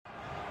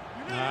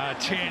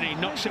Tierney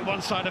knocks it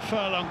one side of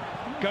Furlong,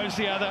 goes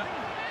the other.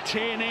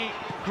 Tierney,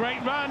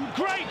 great run,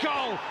 great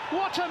goal!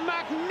 What a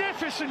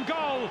magnificent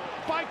goal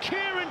by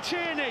Kieran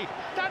Tierney!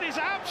 That is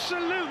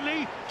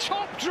absolutely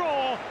top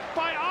draw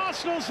by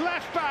Arsenal's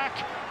left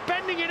back,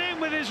 bending it in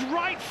with his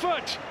right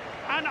foot,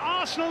 and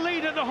Arsenal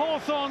lead at the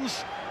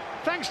Hawthorns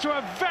thanks to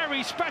a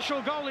very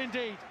special goal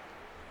indeed.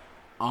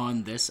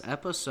 On this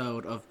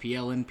episode of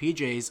PL and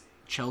PJ's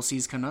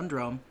Chelsea's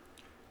Conundrum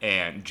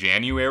and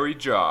January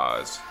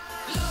Jaws.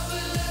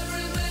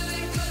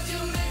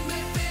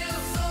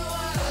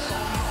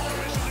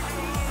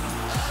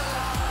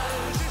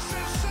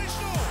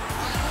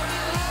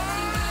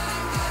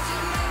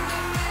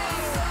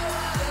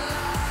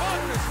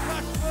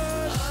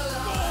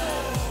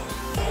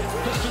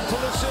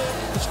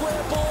 The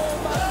square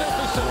ball,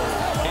 magnificent.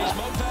 Here's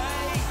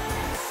Mopay.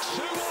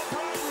 2-1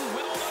 Brighton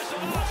with almost a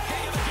last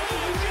kick of the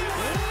game.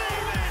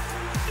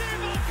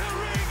 Divock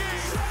Origi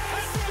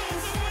has scored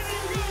the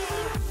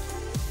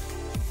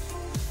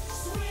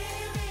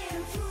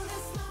winning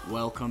goal.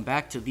 Welcome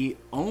back to the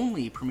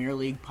only Premier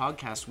League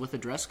podcast with a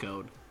dress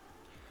code.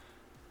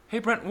 Hey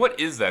Brent, what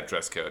is that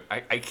dress code?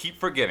 I keep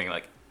forgetting.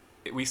 Like,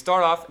 we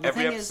start off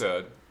every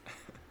episode,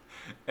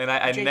 and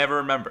I Jake, never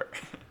remember.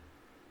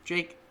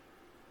 Jake,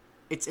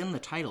 it's in the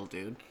title,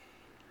 dude.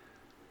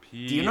 Do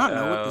you not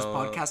know what this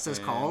podcast is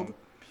called?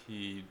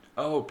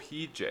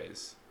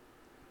 PJs.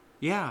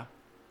 Yeah.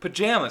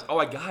 Pajamas. Oh,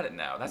 I got it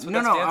now. That's what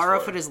that stands for. No, our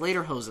outfit is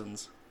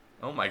Lederhosens.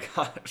 Oh my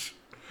gosh.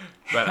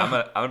 But I'm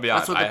gonna be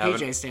honest. That's what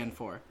the PJs stand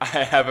for. I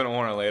haven't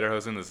worn a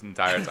Lederhosen this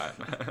entire time.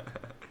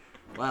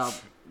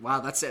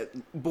 Wow, that's it.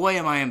 Boy,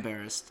 am I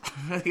embarrassed.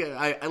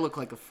 I look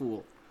like a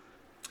fool.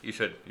 You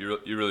should. You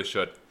really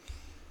should.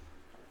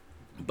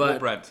 But well,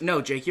 Brent.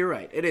 No, Jake, you're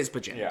right. It is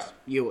pajamas.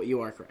 Yeah.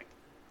 You are correct.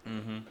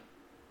 Mm-hmm.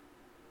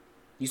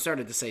 You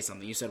started to say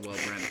something. You said, well,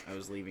 Brent, I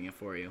was leaving it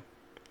for you.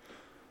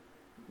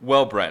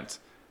 Well, Brent,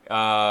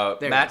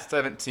 Match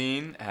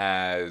 17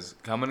 has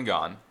come and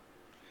gone.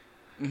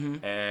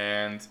 Mm-hmm.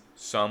 And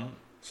some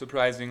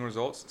surprising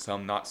results,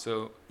 some not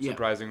so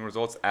surprising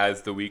results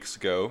as the weeks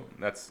go.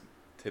 That's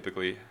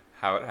typically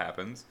how it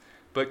happens.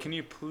 But can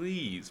you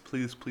please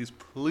give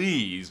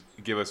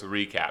us a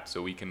recap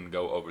so we can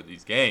go over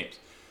these games?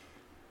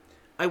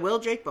 I will,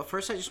 Jake, but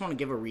first I just want to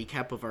give a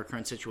recap of our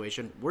current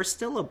situation. We're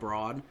still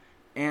abroad,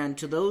 and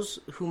to those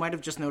who might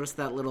have just noticed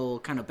that little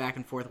kind of back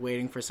and forth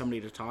waiting for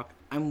somebody to talk,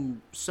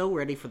 I'm so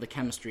ready for the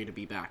chemistry to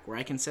be back, where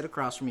I can sit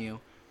across from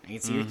you, I can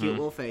see your cute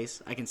little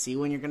face, I can see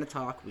when you're going to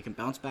talk, we can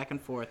bounce back and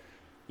forth.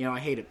 You know, I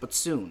hate it, but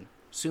soon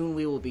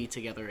we will be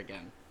together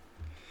again.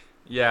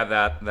 Yeah,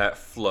 that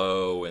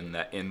flow and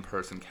that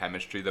in-person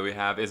chemistry that we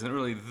have isn't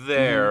really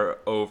there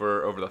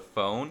over the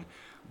phone,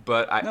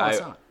 but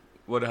I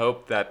would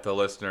hope that the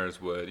listeners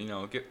would,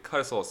 cut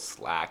us a little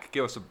slack,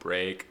 give us a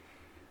break.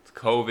 It's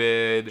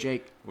COVID.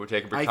 Jake, we're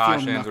taking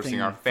precautions. We're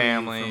seeing our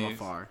families from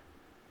afar.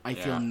 I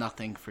feel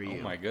nothing for you.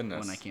 Oh my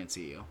goodness! When I can't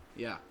see you.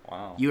 Yeah.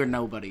 Wow. You are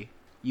nobody.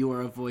 You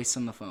are a voice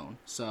on the phone.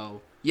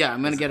 So yeah,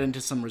 I'm gonna get into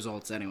some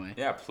results anyway.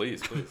 Yeah,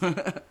 please.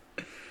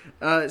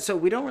 So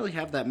we don't really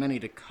have that many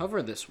to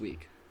cover this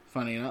week.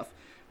 Funny enough.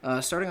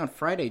 Starting on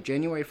Friday,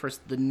 January 1st,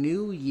 the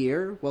new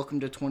year. Welcome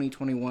to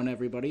 2021,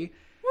 everybody.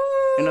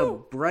 In a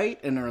bright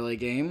and early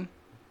game,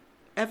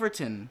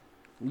 Everton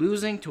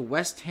losing to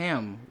West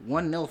Ham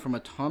 1-0 from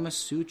a Thomas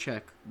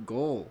Souček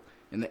goal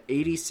in the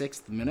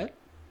 86th minute.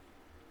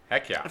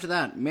 Heck yeah. After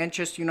that,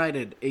 Manchester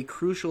United, a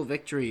crucial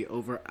victory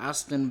over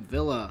Aston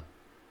Villa.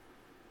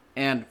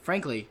 And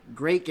frankly,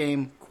 great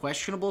game,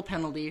 questionable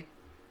penalty.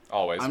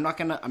 Always. I'm not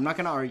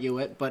gonna argue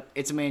it, but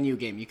it's a Man U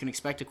game. You can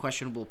expect a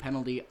questionable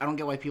penalty. I don't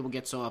get why people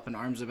get so up in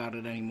arms about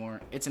it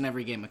anymore. It's an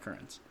every game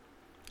occurrence.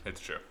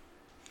 It's true.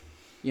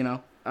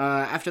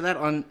 After that,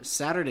 on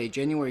Saturday,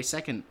 January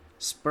 2nd,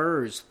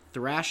 Spurs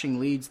thrashing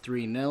Leeds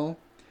 3-0.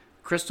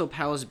 Crystal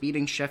Palace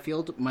beating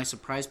Sheffield, my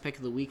surprise pick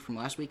of the week from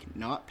last week,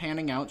 not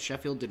panning out.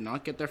 Sheffield did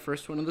not get their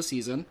first win of the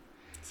season.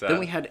 Sad. Then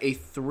we had a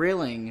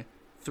thrilling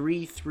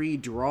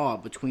 3-3 draw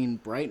between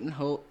Brighton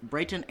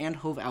and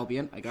Hove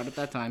Albion, I got it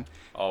that time,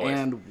 Always.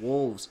 And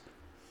Wolves.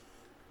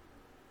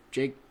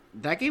 Jake,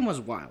 that game was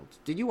wild.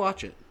 Did you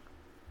watch it?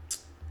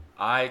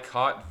 I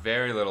caught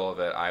very little of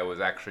it. I was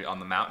actually on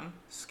the mountain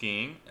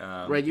skiing.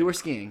 Right, you were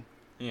skiing.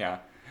 Yeah.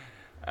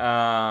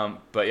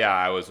 But yeah,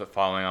 I was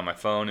following on my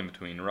phone in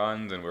between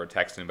runs, and we were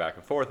texting back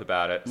and forth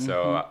about it.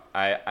 So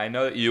I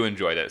know that you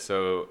enjoyed it.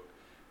 So,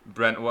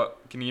 Brent,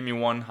 can you give me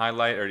one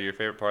highlight or your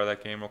favorite part of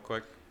that game real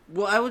quick?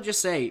 Well, I would just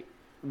say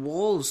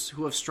Wolves,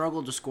 who have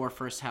struggled to score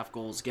first half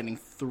goals, getting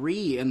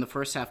 3 in the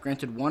first half,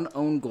 granted 1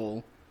 own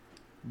goal,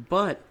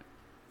 but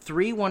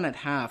 3-1 at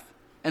half.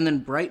 And then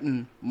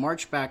Brighton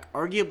marched back,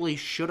 arguably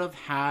should have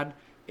had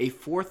a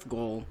 4th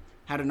goal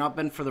had it not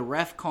been for the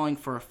ref calling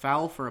for a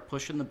foul for a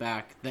push in the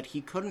back that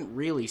he couldn't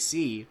really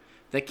see,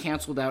 that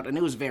canceled out, and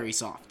it was very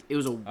soft. It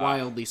was a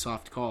wildly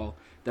soft call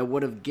that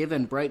would have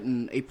given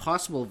Brighton a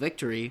possible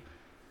victory.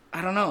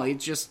 I don't know, it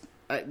just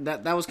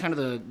that was kind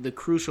of the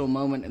crucial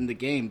moment in the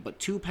game, but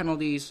 2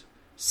 penalties,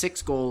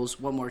 6 goals,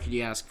 what more could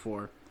you ask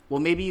for? Well,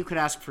 maybe you could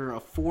ask for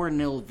a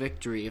 4-0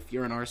 victory if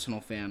you're an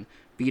Arsenal fan,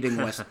 beating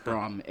West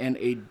Brom. And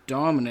a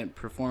dominant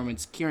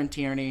performance. Kieran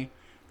Tierney,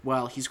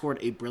 well, he scored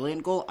a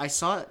brilliant goal. I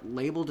saw it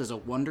labeled as a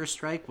wonder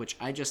strike, which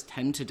I just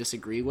tend to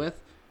disagree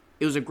with.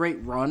 It was a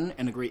great run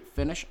and a great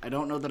finish. I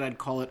don't know that I'd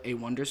call it a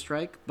wonder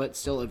strike, but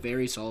still a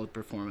very solid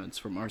performance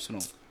from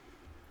Arsenal.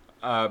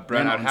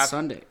 Brent, on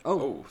Sunday.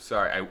 Oh,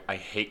 sorry. I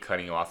hate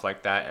cutting you off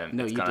like that, and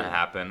it's going to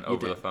happen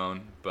over the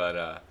phone.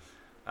 But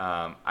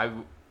I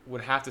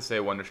would have to say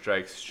wonder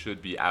strikes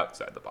should be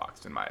outside the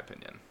box, in my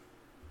opinion.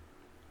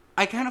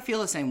 I kind of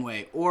feel the same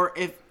way. Or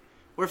if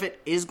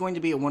it is going to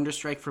be a wonder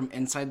strike from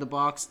inside the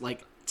box,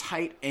 like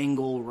tight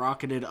angle,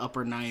 rocketed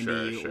upper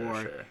 90,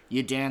 or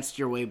you danced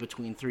your way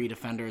between 3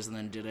 defenders and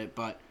then did it.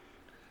 But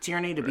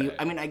Tierney to be,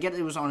 I mean, I get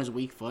it was on his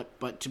weak foot,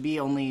 but to be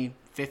only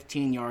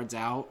 15 yards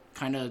out,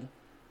 kind of,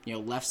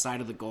 left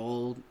side of the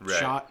goal,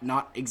 shot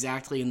not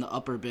exactly in the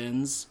upper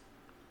bins.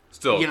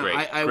 Still great,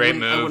 great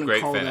move, I wouldn't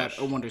great call finish.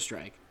 that a wonder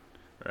strike.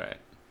 Right.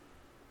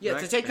 Yeah,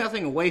 to take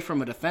nothing away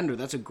from a defender,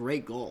 that's a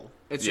great goal.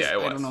 It's just, it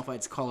was. I don't know if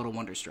I'd call it a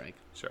wonder strike.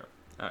 Sure.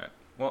 All right.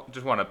 Well,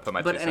 just want to put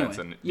my 2 cents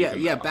in.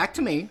 Back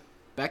to me.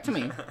 I'm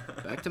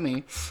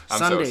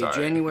Sunday, so sorry.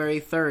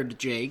 January 3rd,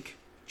 Jake.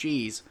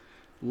 Jeez.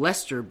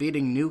 Leicester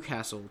beating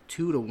Newcastle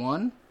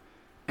 2-1.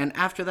 And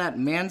after that,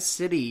 Man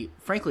City,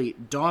 frankly,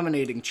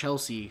 dominating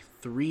Chelsea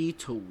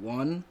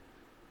 3-1.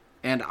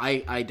 And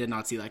I did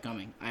not see that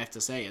coming. I have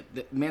to say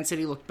it. Man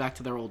City looked back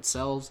to their old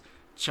selves.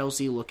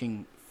 Chelsea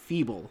looking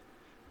feeble.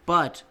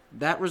 But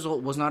that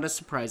result was not as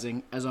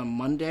surprising as on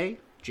Monday,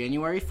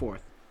 January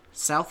 4th,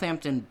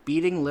 Southampton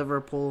beating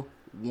Liverpool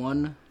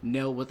 1-0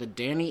 with a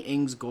Danny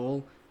Ings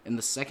goal in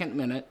the 2nd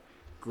minute.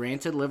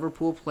 Granted,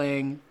 Liverpool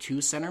playing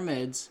 2 center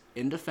mids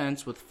in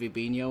defense with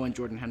Fabinho and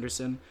Jordan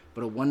Henderson,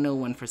 but a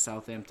 1-0 win for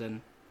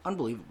Southampton.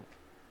 Unbelievable.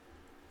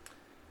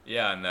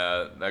 Yeah, and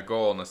that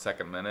goal in the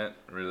 2nd minute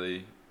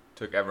really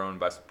took everyone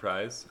by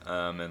surprise.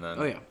 And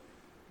then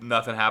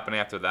nothing happening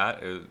after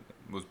that. It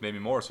was maybe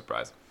more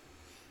surprising.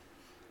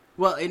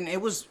 Well, and it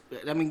was,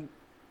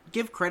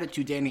 give credit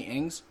to Danny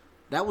Ings.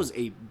 That was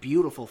a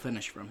beautiful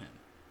finish from him.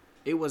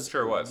 It was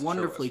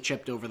wonderfully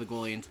chipped over the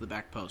goalie into the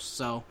back post.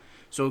 So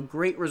a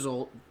great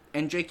result.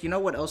 And Jake, you know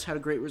what else had a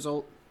great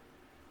result?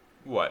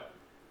 What?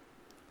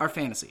 Our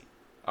fantasy.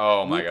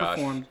 Oh my gosh.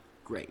 We performed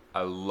great.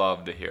 I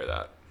love to hear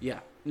that.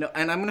 Yeah. No,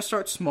 and I'm going to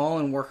start small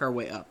and work our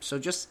way up. So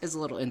just as a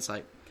little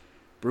insight.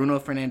 Bruno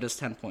Fernandes,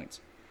 10 points.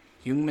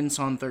 Heung-min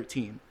Son,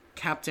 13.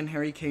 Captain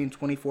Harry Kane,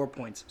 24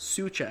 points.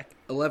 Souček,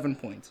 11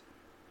 points.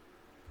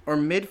 Our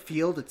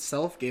midfield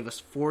itself gave us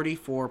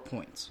 44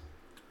 points.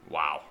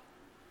 Wow.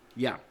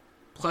 Yeah.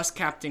 Plus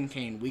Captain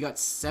Kane. We got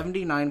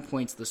 79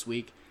 points this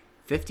week.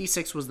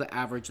 56 was the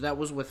average. That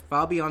was with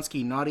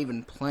Fabianski not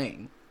even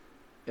playing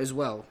as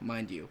well,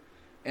 mind you.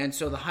 And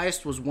so the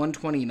highest was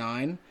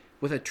 129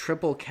 with a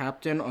triple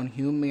captain on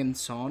Heung-min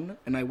Son.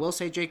 And I will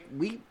say, Jake,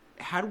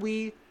 had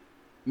we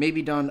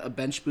maybe done a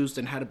bench boost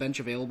and had a bench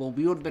available,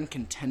 we would have been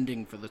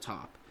contending for the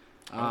top.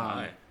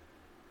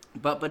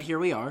 But here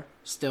we are,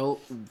 still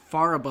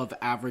far above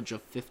average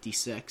of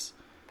 56,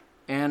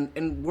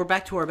 and we're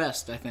back to our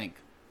best. I think.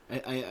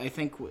 I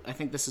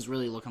think this is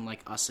really looking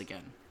like us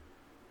again.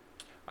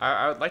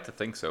 I would like to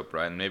think so,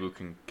 Brian. Maybe we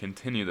can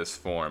continue this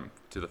form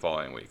to the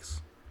following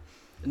weeks.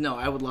 No,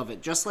 I would love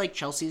it. Just like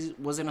Chelsea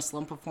was in a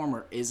slump of form,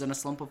 or is in a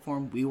slump of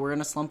form, we were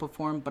in a slump of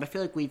form, but I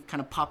feel like we've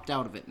kind of popped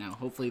out of it now.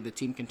 Hopefully the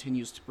team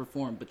continues to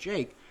perform. But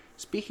Jake,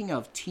 speaking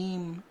of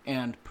team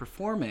and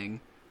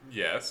performing,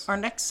 yes, our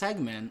next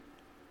segment,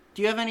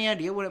 do you have any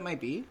idea what it might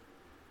be?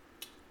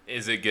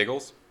 Is it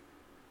giggles?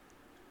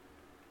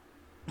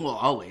 Well,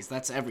 always.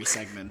 That's every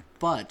segment.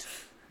 But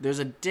there's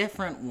a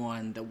different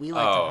one that we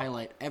like to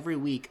highlight every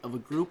week of a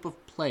group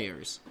of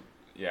players.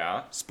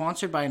 Yeah.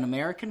 Sponsored by an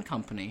American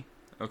company.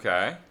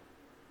 Okay.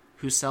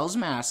 Who sells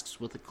masks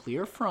with a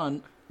clear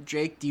front.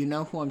 Jake, do you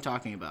know who I'm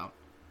talking about?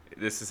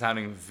 This is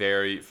sounding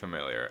very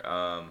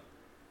familiar.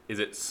 Is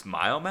it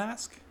Smile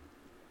Mask?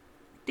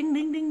 Ding,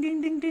 ding, ding,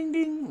 ding, ding, ding,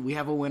 ding. We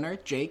have a winner.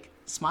 Jake,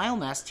 Smile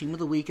Mask Team of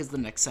the Week is the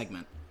next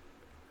segment.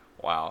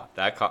 Wow,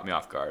 that caught me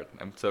off guard.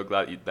 I'm so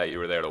glad that you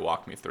were there to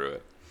walk me through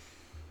it.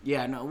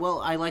 Yeah, no, well,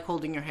 I like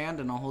holding your hand,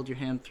 and I'll hold your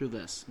hand through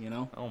this, you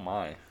know? Oh,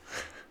 my.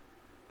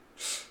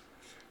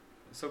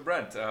 So,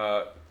 Brent,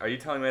 are you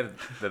telling me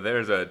that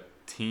there's a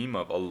team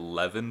of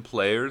 11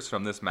 players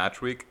from this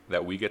match week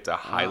that we get to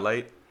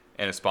highlight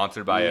and is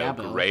sponsored by a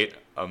great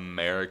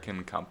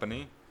American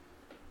company?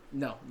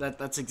 No,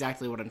 that's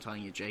exactly what I'm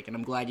telling you, Jake, and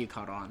I'm glad you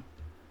caught on.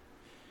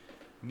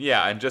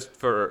 Yeah, and just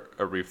for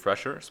a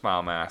refresher,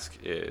 Smile Mask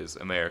is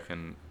an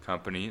American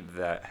company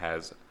that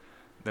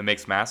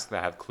makes masks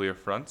that have clear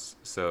fronts,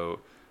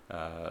 so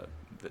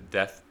the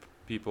deaf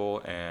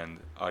people and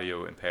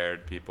audio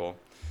impaired people,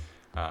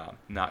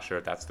 not sure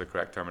if that's the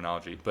correct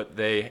terminology, but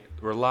they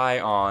rely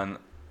on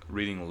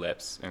reading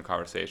lips in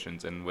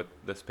conversations, and with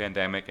this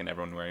pandemic and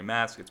everyone wearing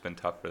masks, it's been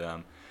tough for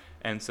them,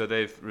 and so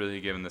they've really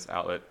given this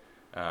outlet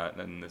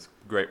and this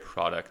great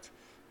product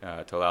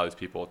to allow these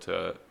people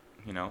to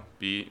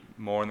be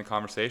more in the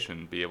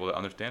conversation, be able to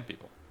understand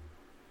people.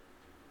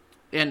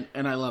 And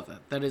I love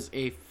that. That is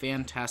a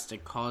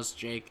fantastic cause,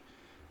 Jake.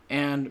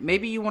 And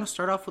maybe you want to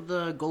start off with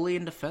the goalie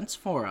and defense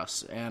for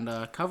us and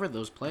cover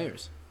those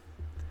players.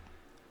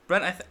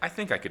 Brent, I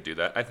think I could do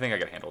that. I think I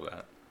could handle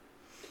that.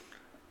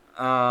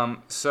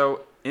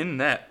 So in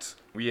net,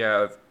 we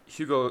have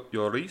Hugo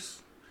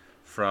Lloris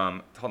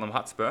from Tottenham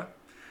Hotspur.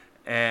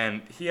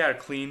 And he had a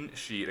clean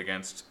sheet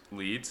against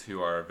Leeds,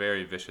 who are a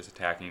very vicious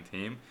attacking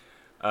team.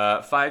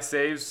 5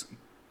 saves,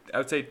 I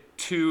would say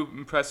 2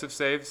 impressive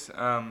saves.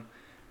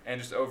 And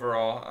just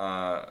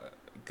overall,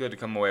 good to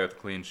come away with a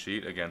clean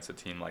sheet against a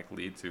team like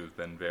Leeds, who's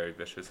been very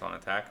vicious on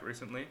attack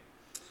recently.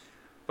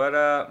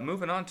 But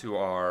moving on to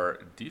our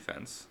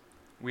defense,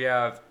 we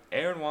have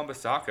Aaron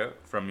Wan-Bissaka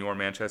from your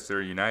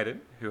Manchester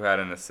United, who had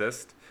an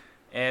assist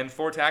and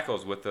 4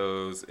 tackles with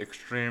those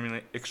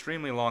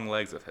extremely long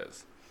legs of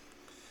his.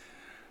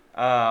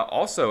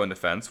 Also in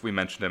defense, we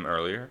mentioned him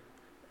earlier,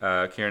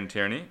 Kieran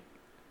Tierney,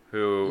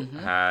 who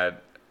had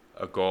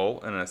a goal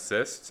and an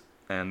assist,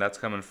 and that's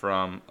coming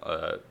from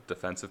a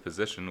defensive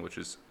position, which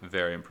is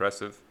very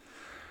impressive.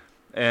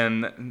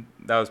 And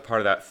that was part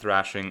of that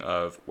thrashing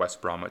of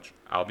West Bromwich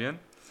Albion.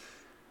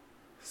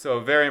 So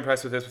very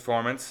impressed with his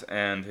performance,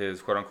 and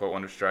his quote-unquote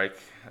wonder strike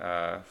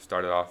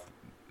started off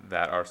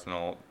that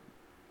Arsenal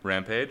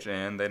rampage,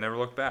 and they never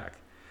looked back.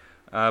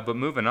 But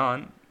moving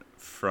on,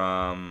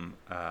 from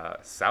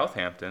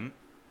Southampton,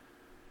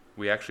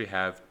 we actually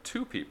have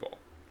 2 people.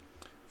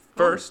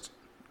 First,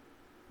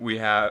 we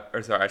have,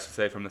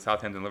 from the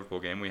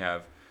Southampton-Liverpool game, we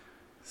have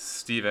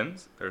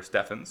Stephens,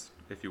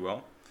 if you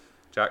will.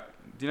 Jack,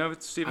 do you know if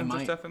it's Stephens or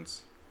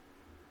Stephens?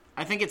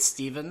 I think it's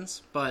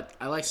Stephens, but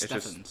I like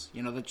Stephens.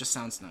 That just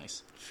sounds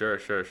nice. Sure.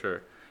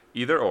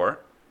 Either or.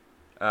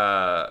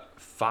 5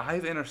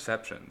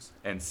 interceptions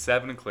and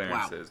 7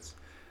 clearances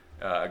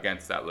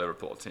against that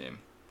Liverpool team.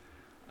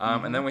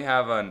 And then we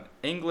have an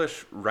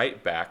English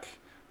right back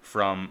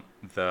from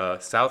the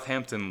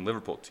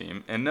Southampton-Liverpool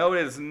team. And no,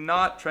 it is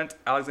not Trent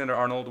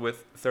Alexander-Arnold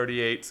with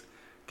 38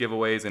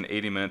 giveaways and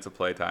 80 minutes of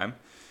playtime.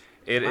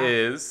 It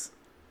is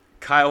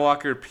Kyle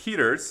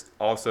Walker-Peters,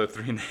 also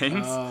 3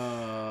 names.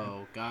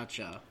 Oh,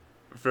 gotcha.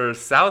 For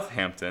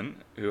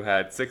Southampton, who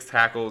had 6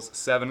 tackles,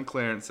 7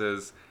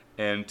 clearances,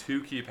 and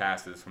 2 key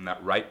passes from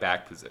that right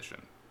back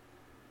position.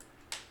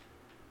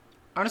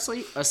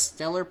 Honestly, a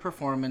stellar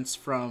performance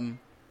from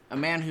a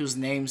man whose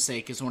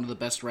namesake is one of the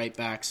best right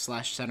backs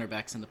 / center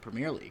backs in the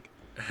Premier League.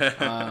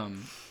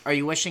 Are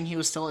you wishing he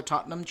was still at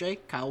Tottenham,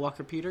 Jake? Kyle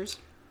Walker-Peters?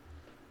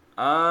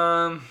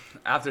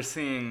 After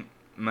seeing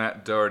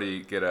Matt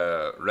Doherty get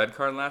a red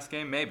card last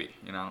game, maybe.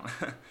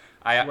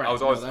 I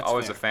was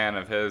always a fan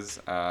of his.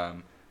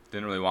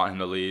 Didn't really want him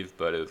to leave,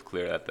 but it was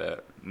clear that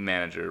the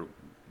manager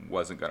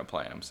wasn't going to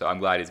play him. So I'm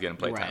glad he's getting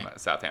play time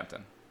at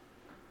Southampton.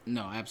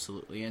 No,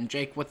 absolutely. And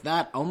Jake, with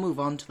that, I'll move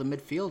on to the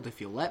midfield if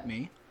you'll let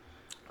me.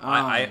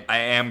 I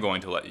am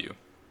going to let you.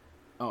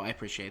 Oh, I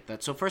appreciate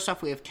that. So first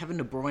off, we have Kevin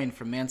De Bruyne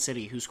from Man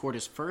City, who scored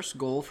his first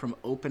goal from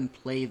open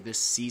play this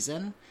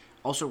season.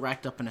 Also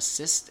racked up an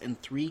assist and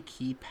 3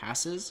 key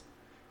passes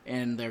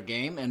in their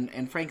game.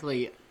 And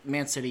frankly,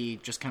 Man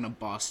City just kind of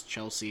bossed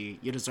Chelsea.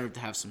 You deserve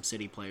to have some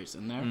City players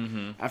in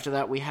there. After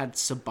that, we had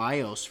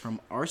Ceballos from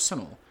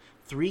Arsenal.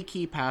 3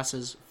 key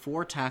passes,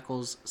 4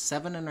 tackles,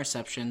 7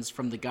 interceptions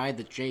from the guy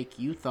that, Jake,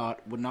 you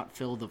thought would not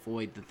fill the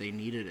void that they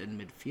needed in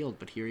midfield.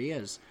 But here he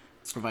is,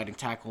 providing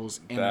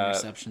tackles and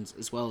interceptions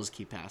as well as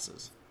key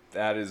passes.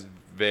 That is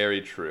very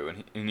true,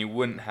 and he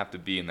wouldn't have to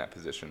be in that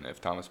position if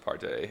Thomas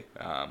Partey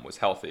was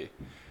healthy.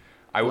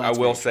 I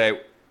will say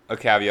a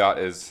caveat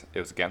is it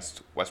was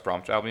against West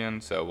Bromwich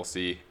Albion, so we'll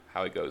see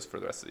how it goes for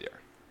the rest of the year.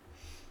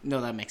 No,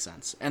 that makes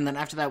sense. And then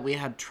after that, we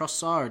had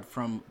Trossard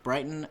from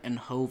Brighton and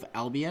Hove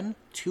Albion,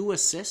 2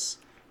 assists,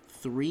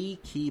 3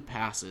 key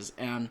passes,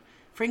 and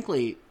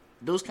frankly,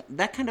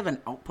 that kind of an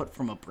output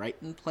from a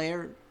Brighton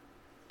player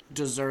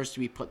deserves to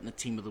be put in the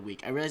team of the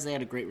week. I realize they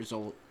had a great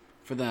result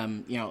for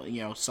them,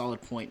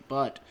 solid point,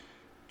 but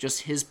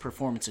just his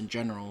performance in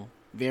general,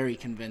 very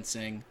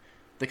convincing.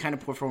 The kind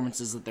of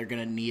performances that they're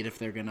going to need if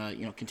they're going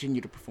to,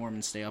 continue to perform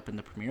and stay up in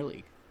the Premier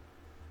League.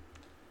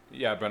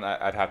 Yeah, Brent,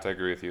 I'd have to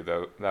agree with you,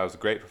 though. That was a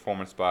great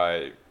performance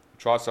by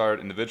Trossard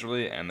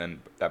individually and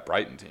then that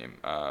Brighton team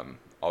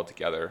all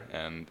together.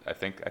 And I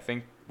think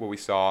what we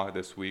saw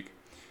this week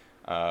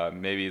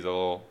maybe is a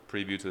little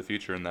preview to the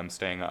future and them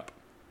staying up.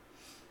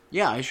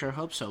 Yeah, I sure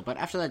hope so. But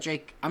after that,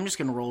 Jake, I'm just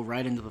going to roll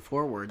right into the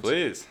forwards.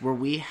 Please. Where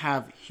we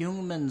have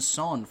Heung-min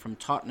Son from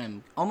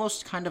Tottenham,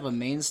 almost kind of a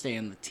mainstay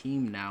in the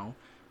team now.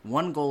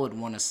 1 goal and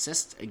 1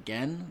 assist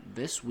again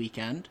this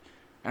weekend.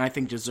 And I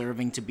think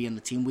deserving to be in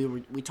the team.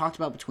 We talked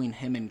about between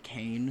him and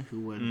Kane,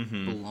 who would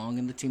belong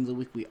in the team of the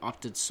week. We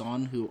opted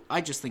Son, who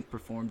I just think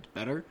performed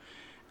better.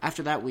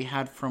 After that, we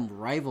had from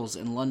rivals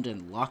in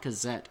London,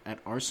 Lacazette at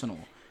Arsenal.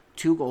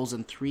 2 goals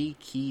and 3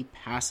 key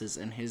passes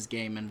in his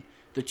game. And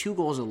the 2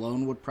 goals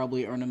alone would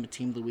probably earn him a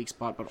team of the week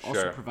spot, but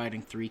also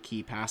providing 3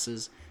 key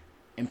passes,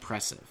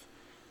 impressive.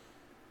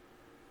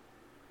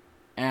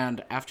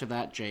 And after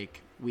that,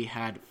 Jake, we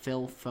had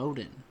Phil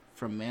Foden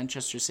from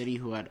Manchester City,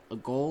 who had a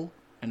goal,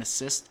 an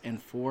assist,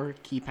 and 4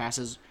 key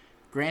passes.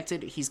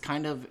 Granted, he's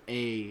kind of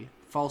a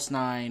false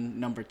nine,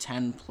 number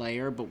 10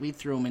 player, but we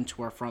threw him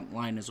into our front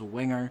line as a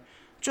winger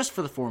just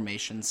for the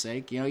formation's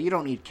sake. You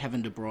don't need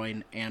Kevin De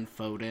Bruyne and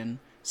Foden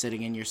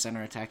sitting in your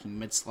center attacking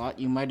mid-slot.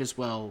 You might as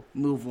well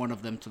move one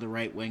of them to the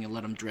right wing and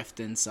let them drift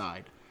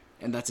inside.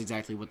 And that's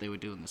exactly what they would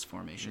do in this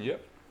formation.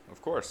 Yep,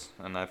 of course.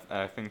 And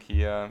I think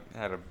he had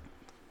a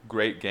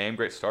great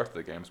start to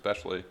the game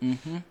especially.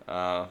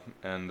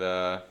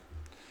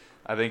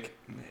 I think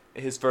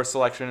his first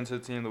selection into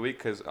the team of the week,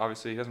 because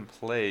obviously he doesn't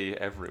play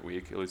every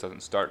week, at least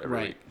doesn't start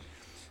every week.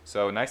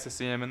 So nice to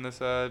see him in this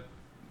team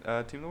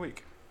of the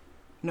week.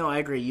 No, I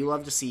agree. You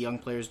love to see young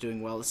players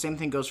doing well. The same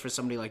thing goes for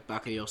somebody like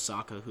Bakayo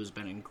Saka, who's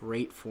been in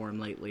great form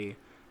lately.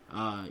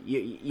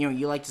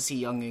 You like to see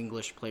young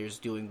English players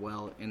doing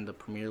well in the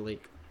Premier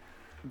League,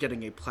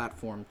 getting a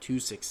platform to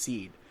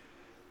succeed.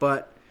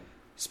 But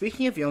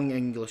speaking of young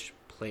English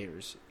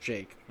players,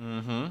 Jake,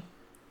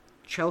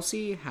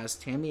 Chelsea has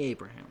Tammy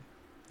Abraham.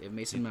 They have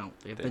Mason Mount.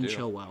 They have Ben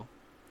Chilwell.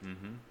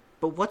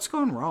 But what's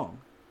gone wrong?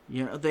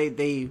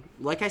 They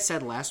like I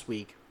said last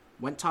week,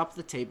 went top of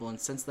the table, and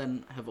since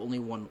then have only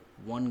won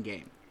one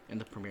game in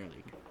the Premier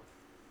League.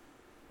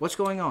 What's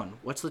going on?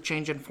 What's the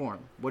change in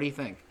form? What do you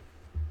think?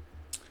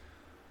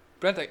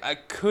 Brent, I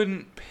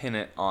couldn't pin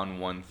it on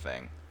one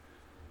thing.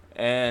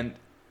 And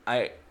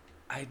I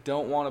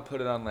don't want to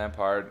put it on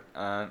Lampard.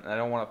 I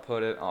don't want to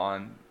put it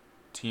on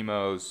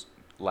Timo's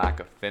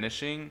lack of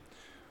finishing.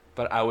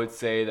 But I would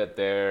say that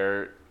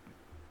they're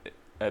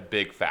a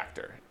big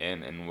factor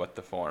in what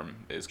the form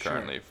is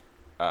currently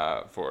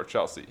for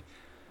Chelsea.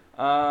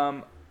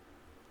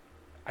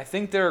 I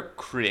think they're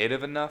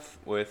creative enough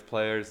with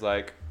players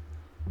like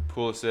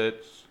Pulisic,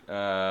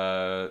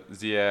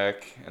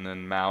 Ziyech, and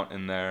then Mount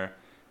in there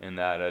in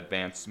that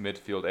advanced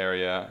midfield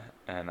area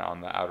and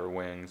on the outer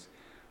wings.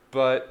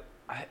 But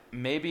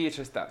maybe it's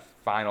just that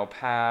final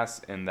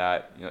pass and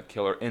that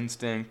killer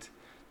instinct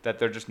that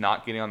they're just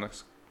not getting on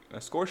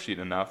the score sheet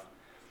enough,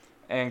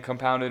 and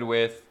compounded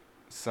with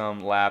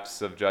some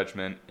lapse of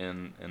judgment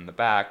in the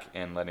back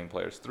and letting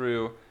players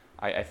through.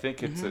 I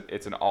think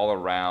it's an all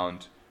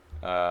around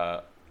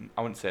I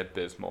wouldn't say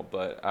abysmal,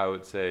 but I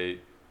would say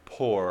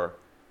poor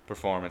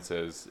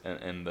performances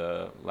in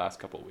the last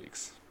couple of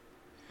weeks.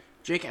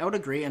 Jake, I would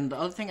agree, and the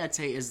other thing I'd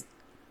say is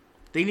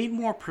they need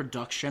more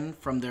production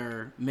from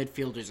their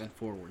midfielders and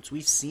forwards.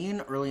 We've seen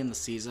early in the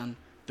season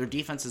their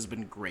defense has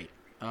been great,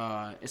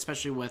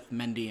 especially with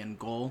Mendy in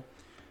goal.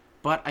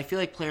 But I feel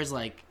like players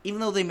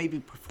even though they may be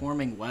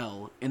performing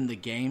well in the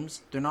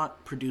games, they're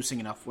not producing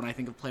enough. When I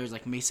think of players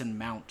like Mason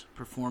Mount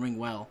performing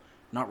well,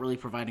 not really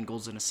providing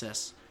goals and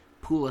assists.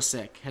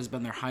 Pulisic has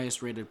been their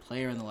highest rated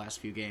player in the last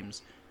few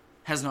games,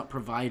 has not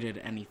provided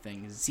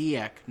anything.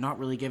 Ziyech not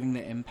really giving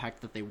the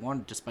impact that they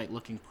wanted despite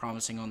looking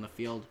promising on the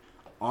field.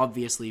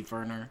 Obviously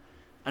Werner.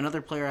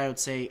 Another player I would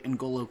say,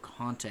 N'Golo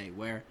Kante,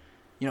 where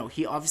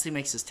he obviously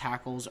makes his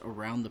tackles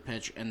around the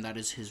pitch and that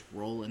is his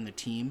role in the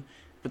team.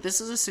 But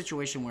this is a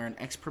situation where an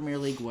ex-Premier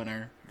League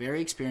winner,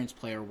 very experienced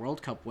player,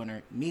 World Cup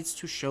winner, needs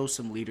to show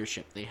some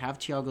leadership. They have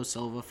Thiago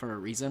Silva for a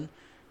reason,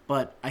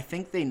 but I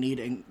think they need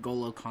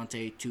N'Golo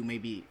Kante to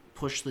maybe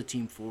push the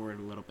team forward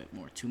a little bit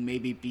more, to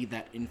maybe be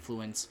that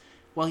influence.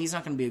 While he's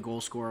not going to be a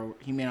goal scorer,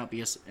 he may not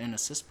be an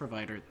assist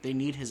provider, they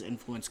need his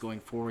influence going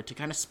forward to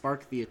kind of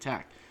spark the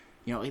attack.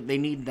 They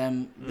need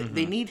them.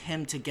 They need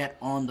him to get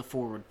on the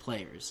forward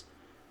players,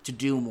 to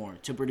do more,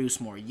 to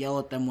produce more, yell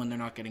at them when they're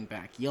not getting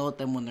back, yell at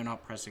them when they're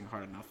not pressing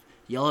hard enough,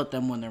 yell at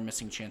them when they're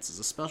missing chances,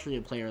 especially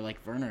a player like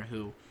Werner,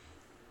 who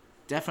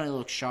definitely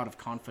looks short of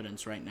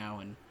confidence right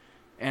now,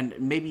 and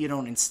maybe you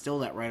don't instill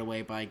that right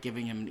away by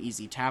giving him an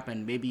easy tap,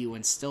 and maybe you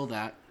instill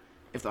that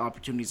if the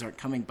opportunities aren't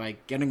coming by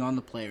getting on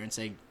the player and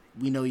saying,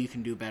 we know you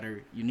can do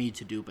better, you need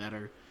to do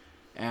better.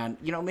 And,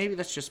 maybe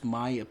that's just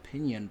my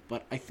opinion,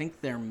 but I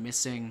think they're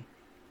missing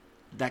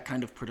that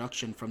kind of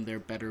production from their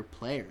better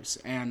players.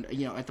 And,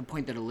 at the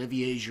point that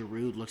Olivier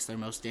Giroud looks their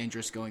most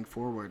dangerous going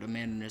forward, a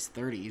man in his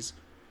 30s,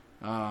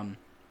 and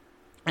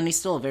he's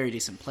still a very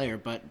decent player,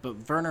 but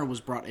Werner was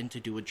brought in to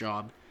do a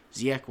job.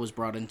 Ziyech was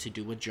brought in to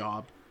do a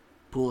job.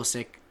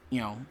 Pulisic,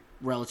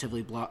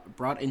 relatively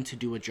brought in to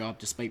do a job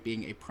despite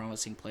being a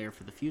promising player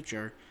for the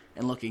future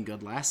and looking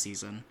good last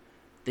season.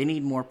 They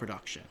need more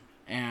production.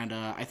 And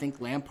I think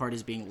Lampard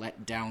is being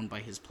let down by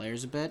his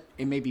players a bit.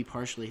 It may be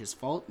partially his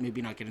fault,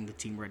 maybe not getting the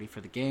team ready for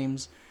the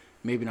games,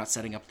 maybe not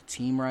setting up the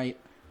team right,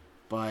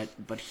 but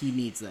he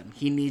needs them.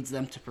 He needs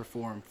them to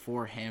perform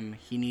for him.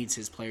 He needs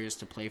his players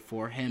to play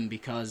for him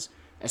because,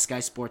 as Sky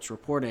Sports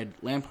reported,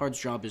 Lampard's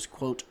job is,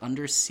 quote,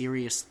 under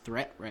serious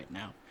threat right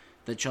now.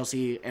 That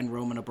Chelsea and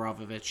Roman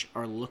Abramovich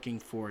are looking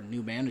for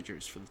new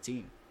managers for the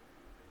team.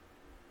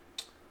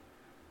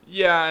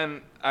 Yeah,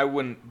 and I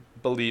wouldn't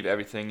believe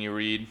everything you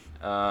read.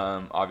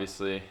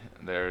 Obviously,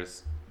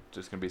 there's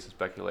just going to be some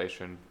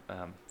speculation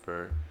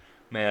for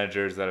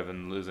managers that have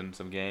been losing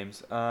some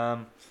games.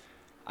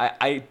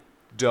 I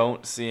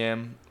don't see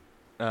him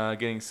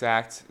getting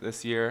sacked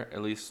this year,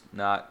 at least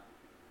not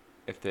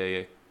if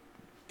they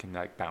can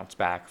bounce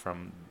back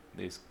from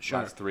these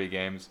last 3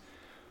 games.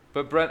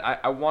 But Brent,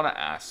 I want to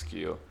ask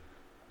you,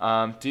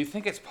 Do you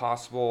think it's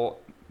possible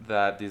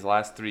that these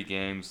last 3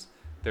 games,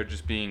 they're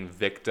just being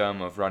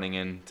victim of running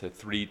into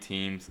 3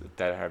 teams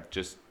that have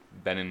just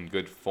been in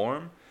good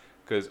form?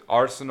 Because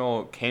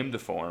Arsenal came to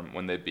form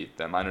when they beat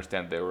them. I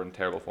understand they were in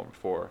terrible form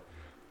before,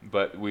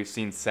 but we've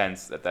seen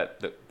since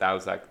that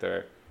was like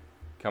they're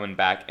coming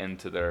back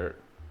into their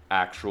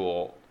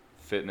actual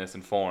fitness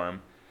and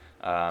form.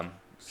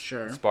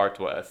 Sure. Sparked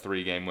a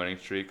 3-game winning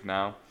streak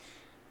now.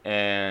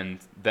 And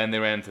then they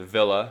ran into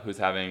Villa, who's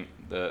having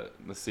the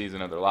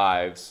season of their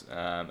lives,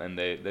 and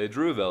they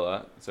drew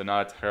Villa, so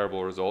not a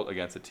terrible result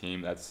against a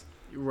team that's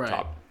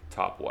Right.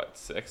 top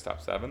 6,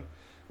 top 7,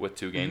 with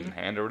 2 games in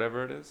hand or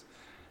whatever it is.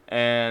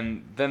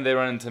 And then they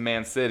run into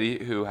Man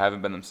City, who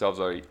haven't been themselves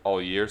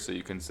all year, so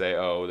you can say,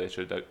 oh, they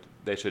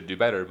should do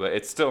better, but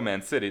it's still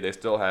Man City. They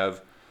still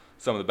have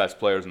some of the best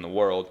players in the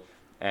world,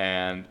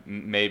 and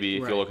maybe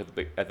if you look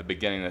at the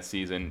beginning of the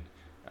season,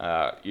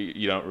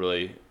 you don't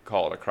really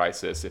call it a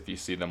crisis if you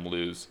see them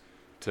lose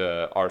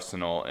to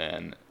Arsenal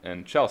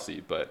and Chelsea.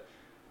 But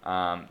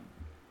do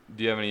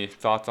you have any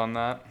thoughts on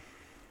that?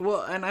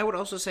 Well, and I would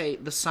also say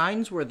the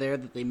signs were there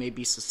that they may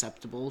be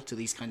susceptible to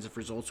these kinds of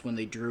results when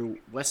they drew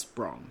West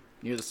Brom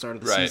near the start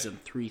of the season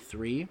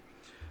 3-3.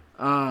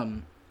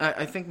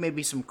 I think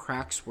maybe some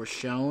cracks were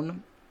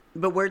shown,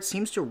 but where it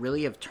seems to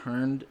really have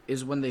turned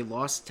is when they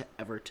lost to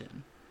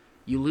Everton.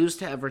 You lose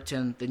to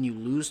Everton, then you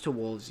lose to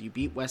Wolves, you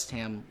beat West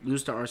Ham,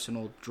 lose to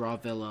Arsenal, draw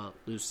Villa,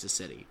 lose to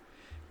City.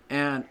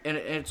 And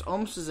it's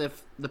almost as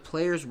if the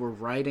players were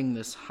riding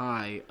this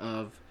high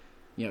of,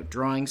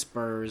 drawing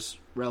Spurs,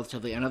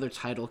 relatively another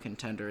title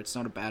contender. It's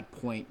not a bad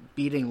point.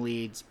 Beating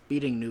Leeds,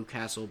 beating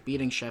Newcastle,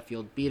 beating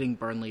Sheffield, beating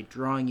Burnley,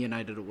 drawing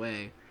United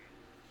away.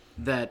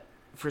 That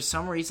for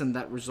some reason,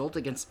 that result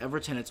against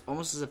Everton, it's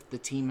almost as if the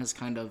team has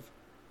kind of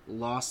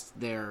lost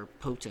their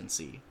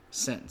potency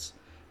since.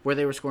 Where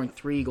they were scoring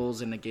 3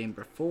 goals in a game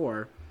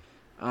before,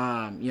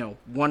 1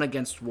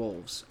 against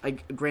Wolves.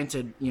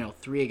 Granted,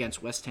 3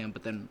 against West Ham,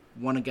 but then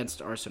 1 against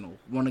Arsenal,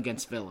 1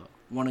 against Villa,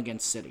 1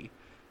 against City.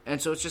 And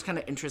so it's just kind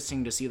of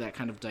interesting to see that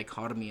kind of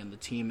dichotomy in the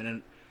team,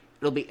 and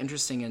it'll be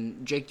interesting.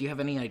 And Jake, do you have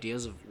any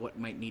ideas of what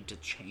might need to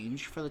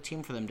change for the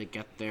team for them to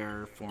get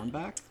their form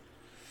back?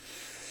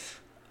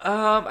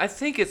 I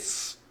think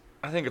it's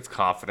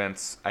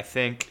confidence. I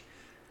think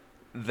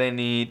they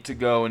need to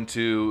go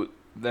into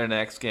their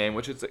next game,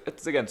 which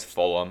it's against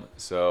Fulham,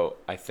 so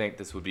I think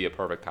this would be a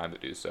perfect time to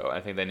do so.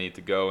 I think they need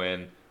to go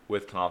in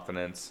with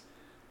confidence,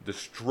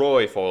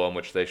 destroy Fulham,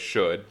 which they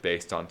should,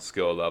 based on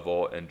skill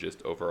level and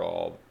just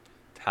overall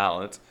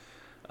talent.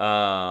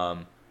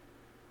 And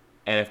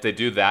if they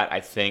do that, I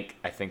think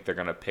they're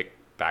gonna pick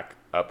back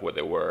up where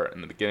they were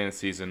in the beginning of the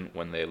season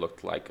when they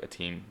looked like a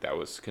team that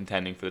was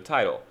contending for the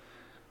title.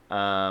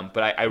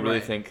 But I really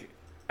think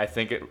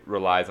it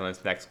relies on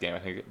this next game. I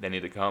think they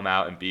need to come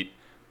out and beat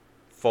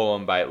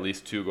Fulham by at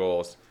least 2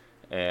 goals,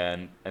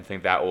 and I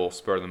think that will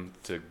spur them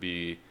to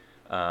be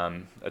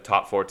a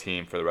top 4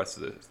 team for the rest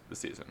of the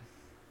season.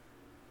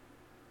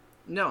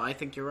 No, I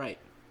think you're right.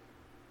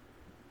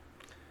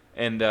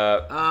 And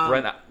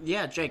Brent,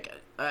 yeah, Jake,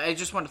 I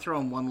just want to throw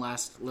in one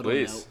last little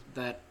note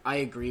that I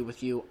agree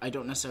with you. I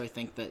don't necessarily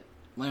think that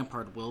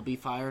Lampard will be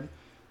fired.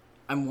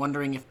 I'm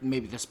wondering if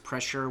maybe this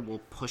pressure will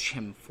push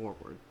him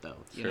forward, though.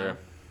 You know?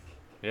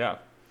 Yeah.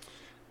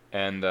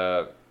 And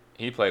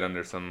he played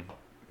under some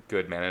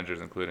good managers,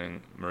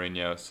 including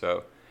Mourinho.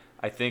 So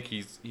I think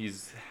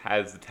he's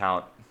has the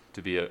talent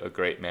to be a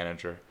great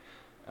manager.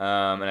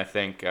 And I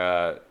think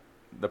the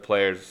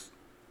players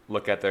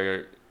look at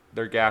their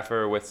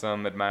gaffer with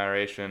some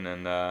admiration,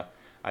 and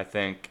I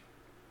think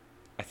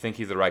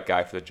he's the right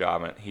guy for the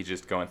job, and he's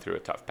just going through a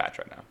tough patch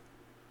right now.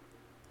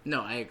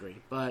 No, I agree.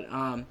 But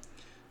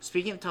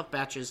speaking of tough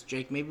patches,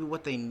 Jake, maybe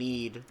what they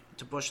need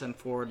to push them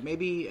forward,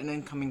 maybe an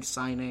incoming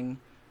signing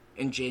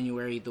in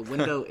January. The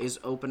window is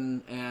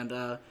open,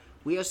 and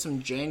we have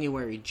some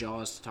January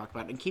Jaws to talk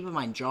about. And keep in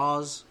mind,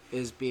 Jaws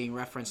is being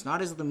referenced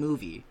not as the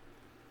movie,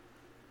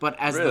 but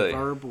as the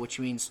verb, which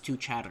means to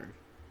chatter.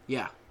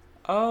 Yeah.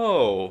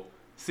 Oh,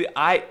 see,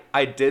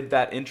 I did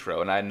that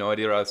intro, and I had no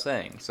idea what I was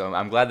saying. So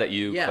I'm glad that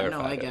you clarified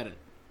no, I get it.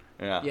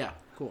 Yeah. Yeah,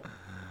 cool.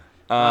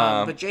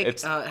 But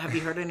Jake, have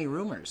you heard any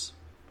rumors?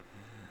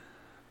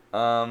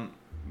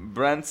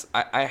 Brent,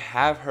 I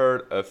have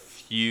heard a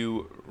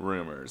few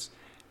rumors,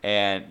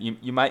 and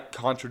you might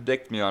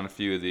contradict me on a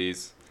few of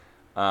these.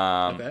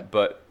 Okay.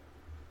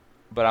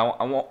 But I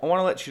want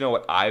to let you know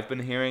what I've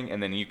been hearing,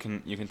 and then you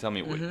can tell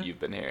me what you've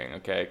been hearing,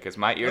 okay? Because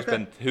my ear's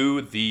been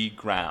to the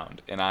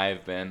ground, and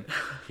I've been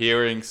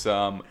hearing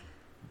some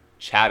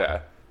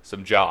chatter,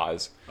 some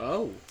Jaws.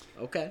 Oh,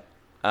 okay.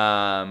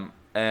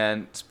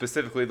 And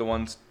specifically the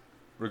ones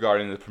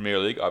regarding the Premier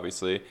League,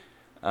 obviously.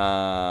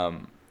 I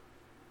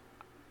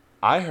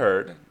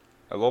heard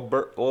a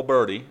little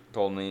birdie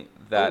told me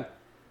that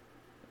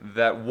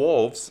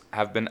Wolves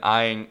have been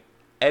eyeing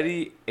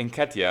Eddie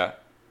Nketiah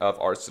of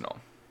Arsenal.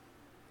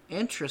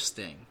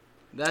 Interesting.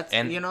 That's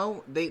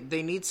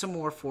they need some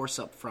more force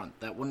up front.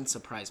 That wouldn't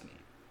surprise me.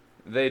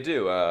 They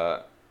do,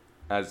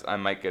 as I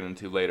might get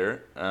into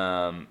later.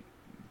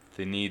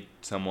 they need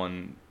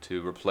someone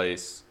to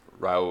replace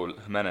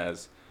Raul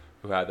Jimenez,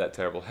 who had that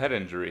terrible head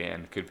injury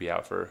and could be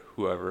out for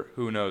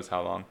who knows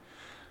how long.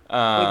 Wait,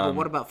 but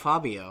what about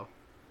Fabio?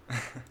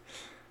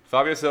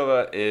 Fabio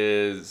Silva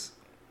is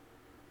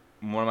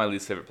one of my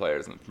least favorite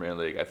players in the Premier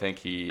League. I think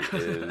he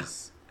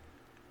is.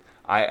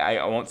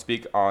 I won't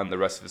speak on the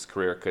rest of his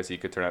career because he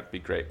could turn out to be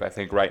great, but I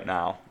think right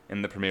now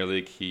in the Premier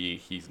League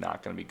he's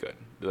not going to be good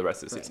the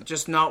rest of the season.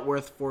 Just not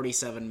worth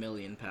 47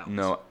 million pounds.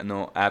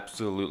 No,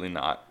 absolutely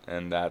not,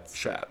 and that's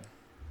sad.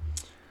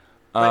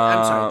 But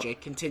I'm sorry, Jake.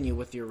 Continue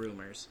with your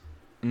rumors.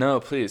 No,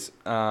 please.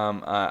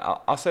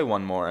 I'll say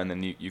one more, and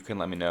then you can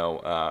let me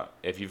know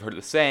if you've heard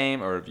the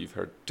same or if you've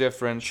heard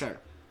different. Sure.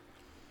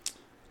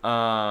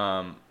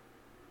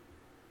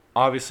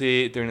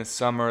 Obviously, during the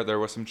summer, there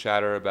was some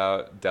chatter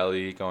about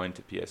Dele going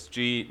to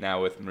PSG. Now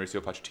with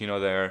Mauricio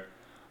Pochettino there,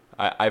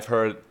 I've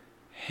heard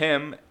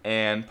him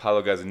and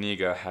Paulo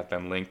Gazzaniga have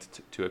been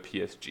linked to a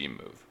PSG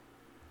move.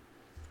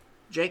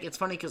 Jake, it's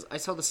funny because I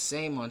saw the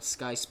same on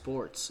Sky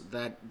Sports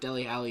that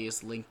Dele Alli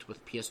is linked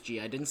with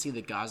PSG. I didn't see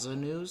the Gaza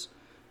news,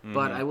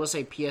 but I will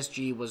say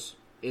PSG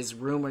is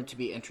rumored to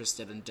be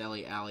interested in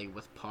Dele Alli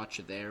with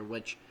Poch there,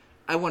 which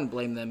I wouldn't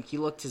blame them. He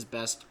looked his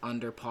best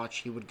under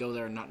Poch. He would go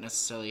there and not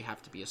necessarily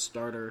have to be a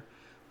starter,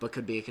 but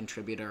could be a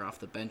contributor off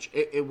the bench.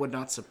 It would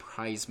not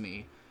surprise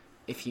me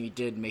if he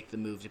did make the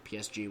move to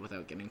PSG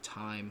without getting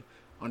time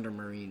under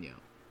Mourinho.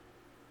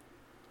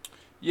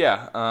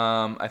 Yeah,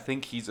 I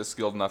think he's a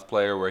skilled enough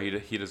player where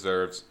he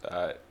deserves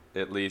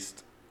at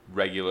least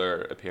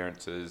regular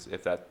appearances,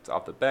 if that's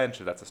off the bench,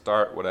 if that's a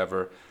start,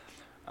 whatever.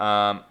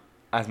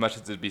 As much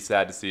as it'd be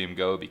sad to see him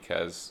go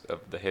because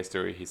of the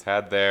history he's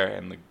had there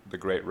and the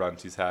great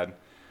runs he's had,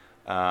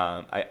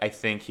 I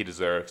think he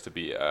deserves to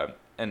be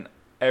an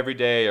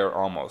everyday or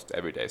almost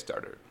everyday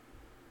starter.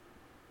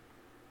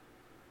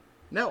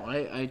 No,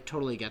 I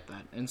totally get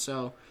that. And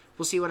so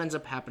we'll see what ends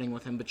up happening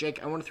with him. But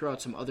Jake, I want to throw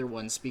out some other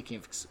ones,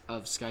 speaking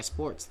of Sky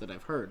Sports, that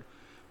I've heard,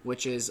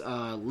 which is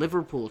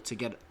Liverpool to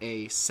get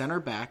a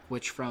center back,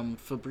 which from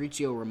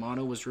Fabrizio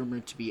Romano was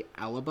rumored to be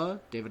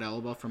David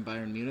Alaba from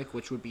Bayern Munich,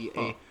 which would be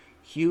a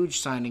huge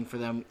signing for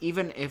them.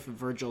 Even if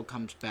Virgil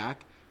comes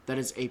back, that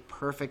is a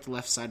perfect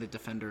left-sided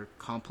defender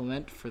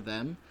complement for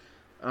them.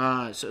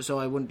 So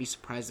I wouldn't be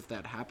surprised if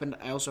that happened.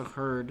 I also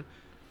heard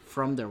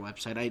from their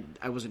website,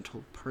 I wasn't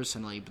told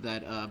personally, but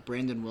that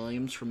Brandon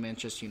Williams from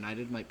Manchester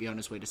United might be on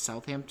his way to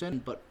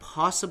Southampton, but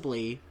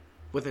possibly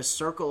with a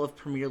circle of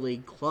Premier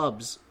League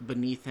clubs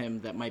beneath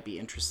him that might be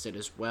interested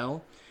as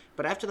well.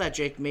 But after that,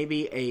 Jake,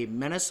 maybe a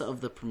menace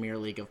of the Premier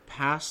League of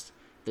past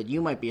that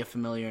you might be a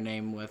familiar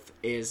name with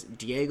is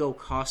Diego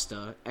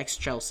Costa,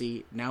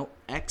 ex-Chelsea, now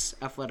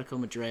ex-Atletico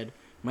Madrid,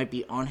 might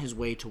be on his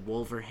way to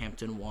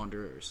Wolverhampton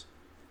Wanderers.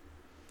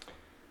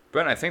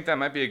 Brent, I think that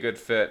might be a good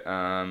fit.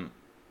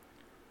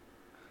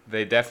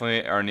 They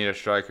definitely are need a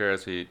striker,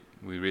 as we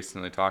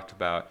recently talked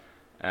about.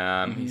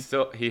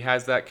 He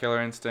has that killer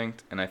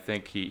instinct, and I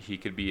think he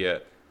could be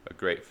a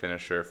great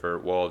finisher for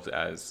Wolves,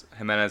 as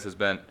Jimenez has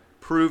been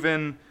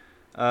proven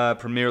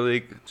Premier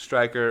League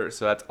striker,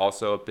 so that's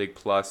also a big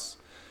plus.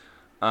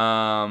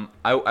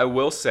 I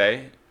will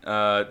say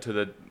to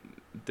the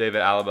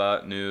David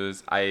Alaba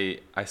news, I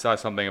saw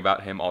something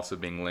about him also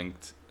being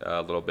linked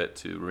a little bit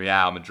to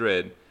Real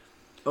Madrid.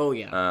 Oh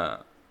yeah,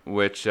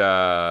 which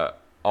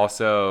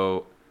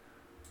also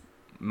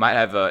might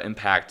have an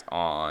impact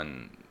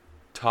on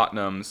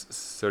Tottenham's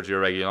Sergio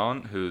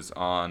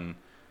Reguilon,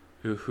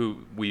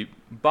 who we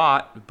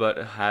bought but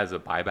has a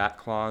buyback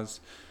clause.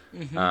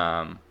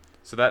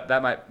 So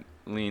that might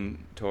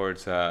lean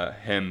towards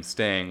him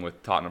staying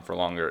with Tottenham for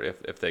longer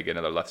if they get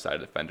another left-sided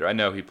defender. I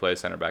know he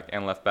plays center back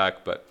and left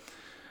back, but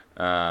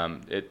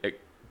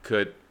it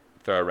could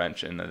throw a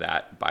wrench into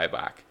that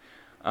buyback.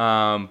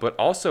 But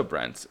also,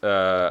 Brent,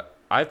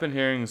 I've been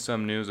hearing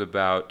some news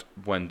about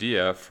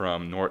Buendia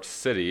from Norwich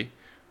City,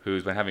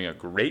 who's been having a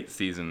great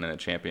season in the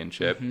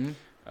Championship,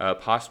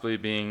 possibly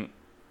being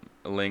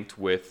linked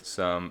with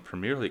some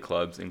Premier League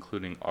clubs,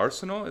 including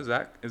Arsenal. Is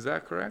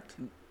that correct?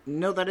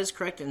 No, that is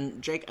correct.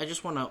 And Jake, I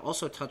just want to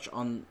also touch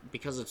on,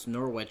 because it's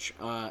Norwich,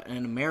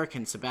 an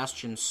American,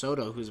 Sebastian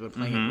Soto, who's been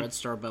playing at Red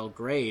Star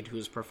Belgrade,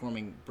 who's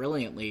performing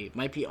brilliantly,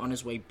 might be on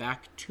his way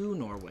back to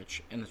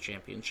Norwich in the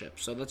Championship.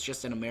 So that's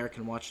just an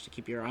American watch to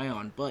keep your eye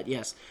on. But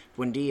yes,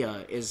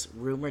 Buendia is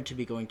rumored to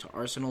be going to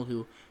Arsenal,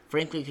 who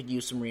frankly could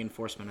use some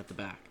reinforcement at the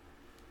back.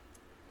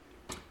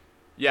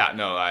 Yeah,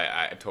 no,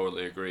 I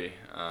totally agree.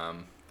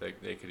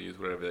 They could use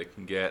whatever they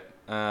can get.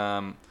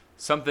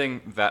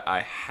 Something that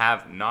I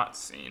have not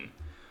seen,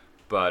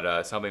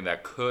 but something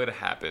that could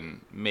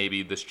happen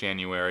maybe this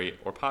January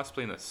or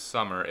possibly in the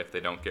summer if they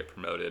don't get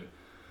promoted.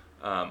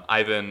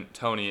 Ivan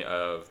Toney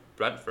of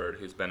Brentford,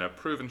 who's been a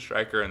proven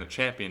striker in the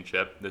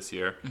Championship this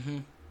year,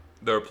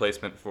 the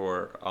replacement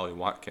for Ollie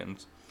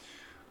Watkins.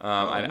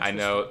 I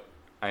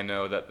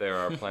know that there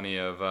are plenty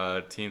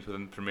of teams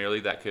within the Premier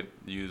League that could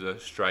use a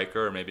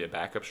striker or maybe a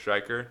backup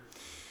striker.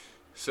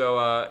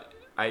 So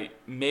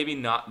maybe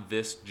not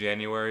this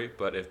January,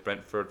 but if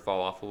Brentford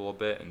fall off a little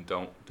bit and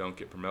don't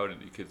get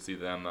promoted, you could see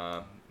them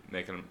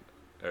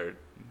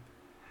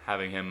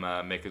having him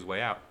make his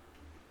way out.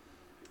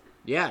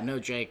 Yeah, no,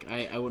 Jake,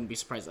 I wouldn't be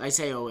surprised. I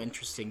say,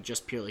 interesting,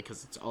 just purely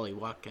because it's Ollie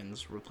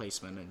Watkins'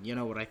 replacement, and you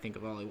know what I think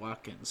of Ollie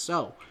Watkins.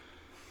 So,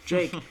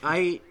 Jake,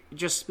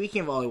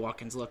 speaking of Ollie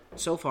Watkins, look,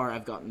 so far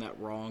I've gotten that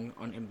wrong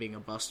on him being a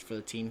bust for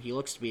the team. He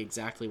looks to be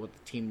exactly what the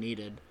team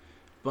needed,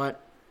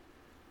 but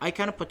I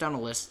kind of put down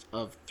a list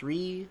of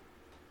 3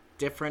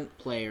 different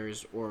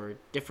players or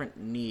different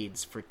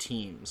needs for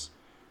teams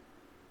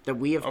that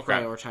we have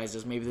prioritized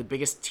as maybe the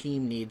biggest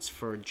team needs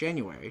for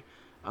January.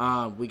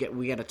 We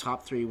get a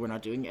top 3. We're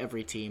not doing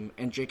every team.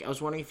 And Jake, I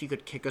was wondering if you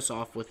could kick us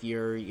off with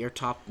your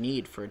top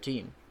need for a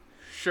team.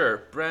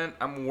 Sure, Brent.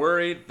 I'm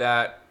worried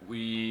that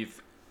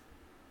we've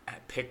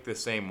picked the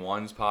same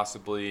ones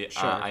possibly.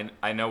 Sure.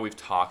 I know we've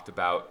talked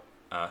about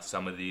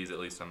some of these, at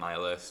least on my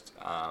list,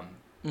 a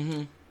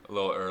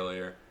little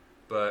earlier.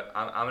 But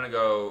I'm gonna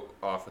go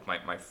off with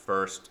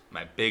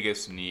my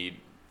biggest need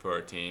for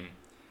a team,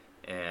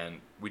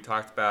 and we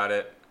talked about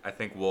it. I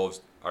think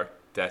Wolves are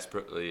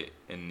desperately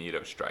in need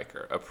of a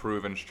striker, a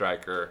proven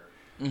striker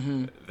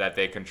that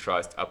they can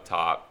trust up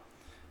top.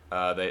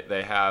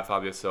 They have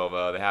Fabio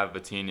Silva, they have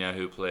Vitinha,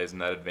 who plays in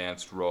that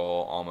advanced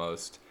role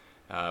almost,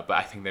 but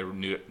I think they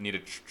need a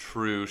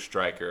true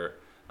striker,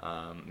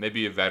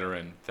 maybe a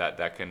veteran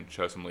that can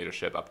show some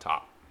leadership up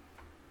top.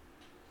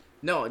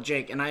 No,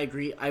 Jake, and I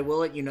agree. I will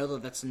let you know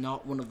that that's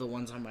not one of the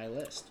ones on my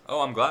list.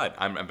 Oh, I'm glad.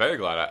 I'm very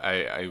glad.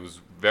 I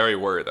was very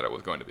worried that it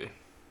was going to be.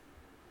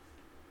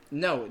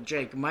 No,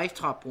 Jake, my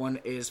top one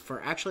is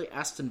for actually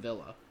Aston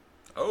Villa.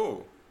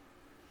 Oh.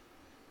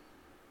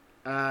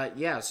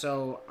 Yeah,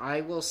 so I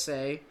will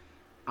say,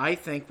 I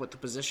think with the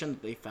position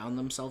that they found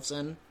themselves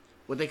in,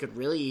 what they could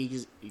really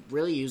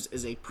use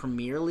is a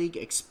Premier League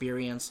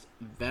experienced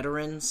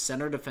veteran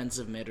center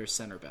defensive mid or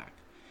center back.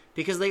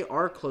 Because they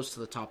are close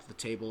to the top of the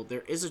table,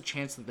 there is a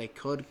chance that they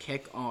could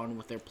kick on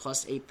with their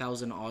plus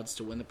 8,000 odds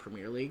to win the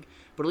Premier League,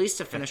 but at least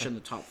to finish in the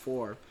top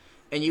 4.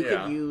 And you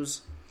could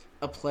use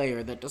a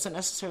player that doesn't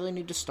necessarily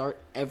need to start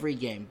every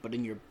game, but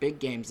in your big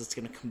games that's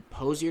going to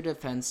compose your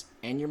defense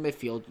and your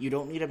midfield. You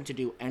don't need him to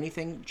do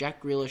anything.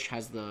 Jack Grealish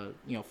has the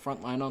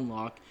front line on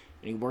lock,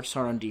 and he works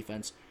hard on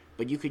defense,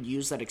 but you could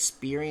use that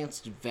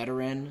experienced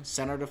veteran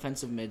center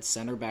defensive mid,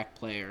 center back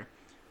player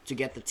to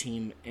get the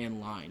team in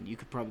line. You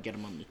could probably get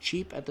him on the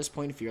cheap at this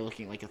point if you're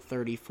looking like a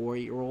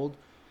 34-year-old.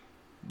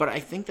 But I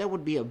think that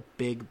would be a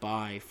big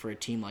buy for a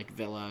team like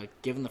Villa,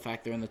 given the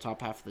fact they're in the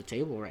top half of the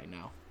table right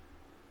now.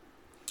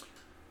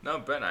 No,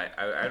 Ben, I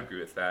agree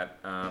with that.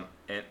 And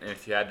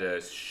if you had to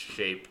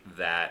shape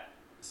that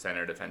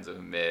center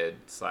defensive mid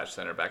 /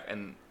 center back,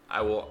 and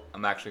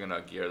I'm actually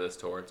going to gear this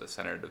towards a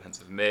center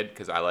defensive mid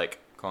because I like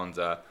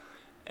Konza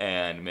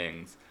and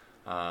Mings.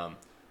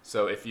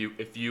 So if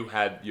you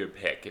had your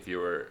pick, if you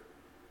were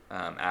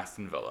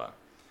Aston Villa,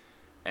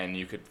 and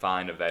you could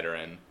find a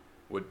veteran,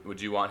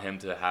 would you want him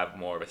to have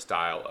more of a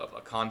style of a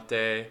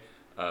Conte,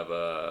 of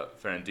a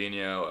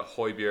Fernandinho, a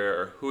Højbjerg,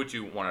 or who would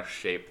you want to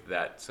shape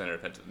that center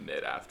defensive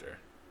mid after?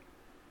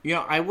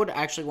 I would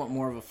actually want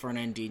more of a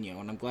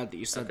Fernandinho, and I'm glad that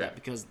you said that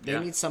because they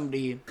need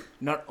somebody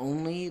not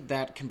only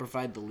that can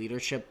provide the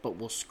leadership, but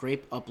will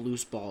scrape up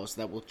loose balls,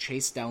 that will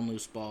chase down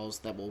loose balls,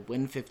 that will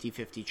win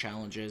 50-50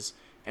 challenges,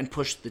 and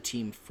push the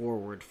team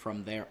forward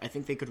from there. I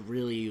think they could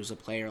really use a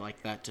player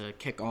like that to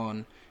kick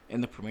on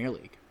in the Premier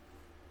League.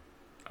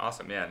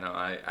 Awesome. Yeah, no,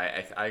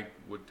 I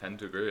would tend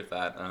to agree with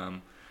that.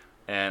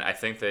 And I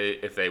think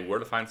if they were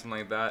to find something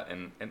like that,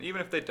 and even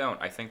if they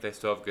don't, I think they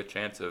still have a good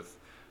chance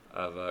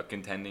of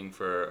contending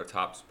for a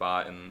top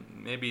spot in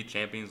maybe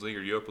Champions League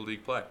or Europa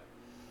League play.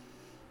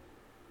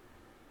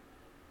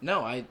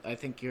 No, I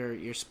think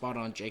you're spot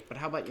on, Jake. But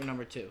how about your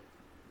number 2?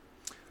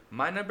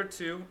 My number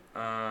 2,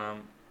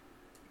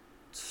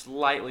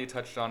 slightly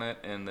touched on it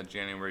in the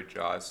January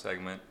Jaws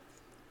segment,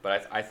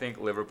 but I think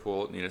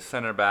Liverpool need a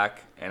center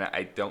back, and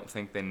I don't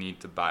think they need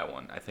to buy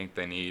one. I think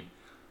they need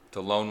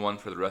to loan one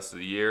for the rest of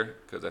the year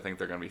because I think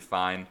they're going to be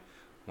fine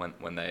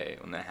when they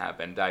have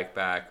Van Dijk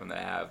back, when they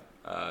have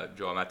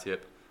Joel Matip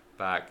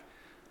back,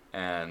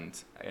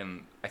 and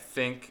I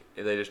think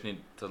they just need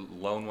to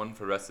loan one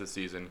for the rest of the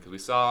season because we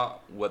saw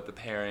what the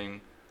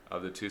pairing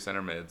of the 2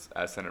 center mids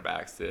as center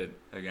backs did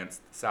against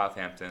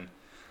Southampton.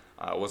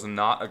 Was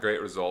not a great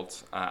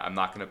result. I'm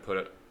not going to put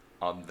it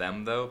on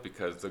them, though,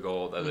 because the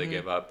goal that they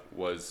gave up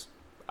was,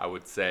 I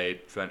would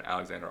say, Trent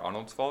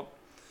Alexander-Arnold's fault.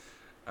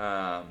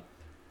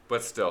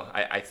 But still,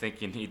 I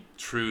think you need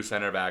true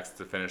center backs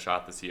to finish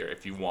off this year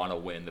if you want to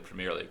win the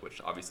Premier League,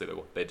 which obviously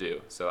they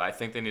do. So I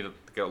think they need to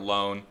get a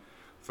loan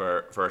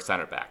for a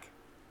center back.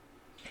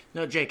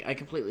 No, Jake, I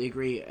completely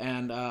agree.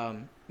 And,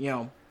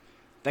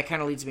 that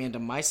kind of leads me into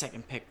my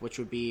second pick, which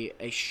would be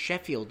a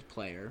Sheffield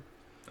player.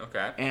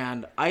 Okay.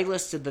 And I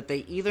listed that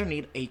they either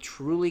need a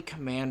truly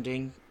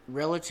commanding,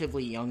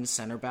 relatively young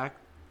center back,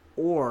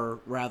 or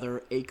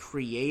rather a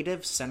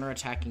creative center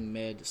attacking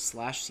mid /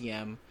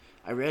 CM.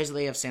 I realize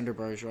they have Sander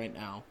Berge right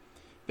now,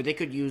 but they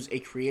could use a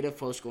creative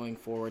force going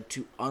forward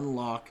to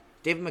unlock.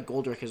 David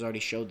McGoldrick has already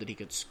showed that he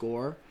could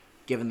score.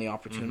 given the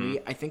opportunity.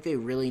 I think they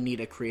really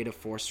need a creative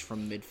force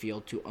from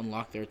midfield to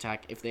unlock their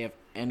attack if they have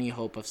any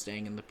hope of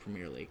staying in the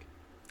Premier League.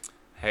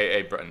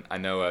 Hey, Brenton, I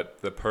know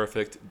the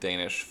perfect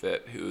Danish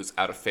fit who's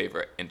out of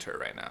favor at Inter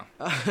right now.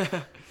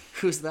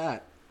 Who's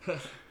that?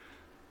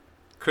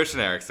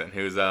 Christian Eriksen,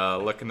 who's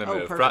looking to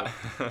move. Perfect.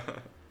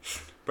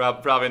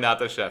 Probably not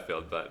the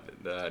Sheffield, but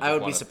I would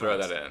be want to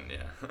throw surprised. that in,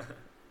 yeah.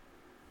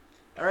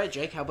 All right,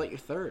 Jake, how about your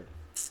third?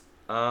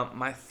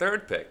 My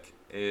third pick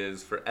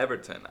is for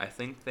Everton. I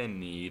think they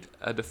need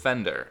a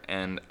defender,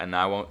 and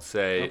I won't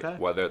say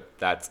whether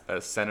that's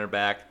a center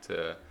back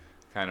to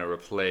kind of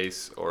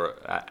replace or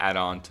add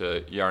on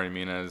to Yari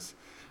Mina's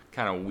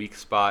kind of weak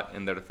spot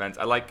in their defense.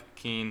 I like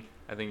Keane.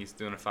 I think he's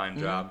doing a fine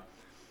job.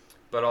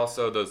 But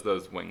also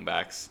those wing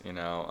backs,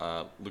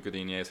 Luca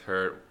Digne's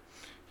hurt.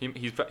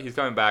 He's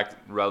coming back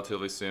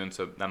relatively soon,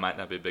 so that might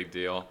not be a big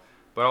deal.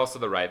 But also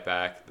the right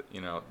back,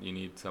 you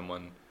need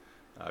someone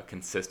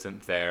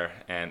consistent there,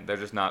 and they're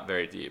just not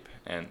very deep,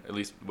 and at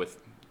least with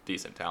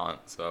decent talent.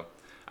 So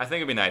I think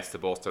it'd be nice to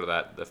bolster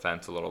that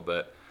defense a little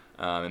bit,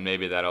 and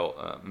maybe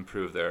that'll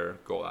improve their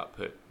goal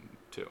output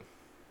too.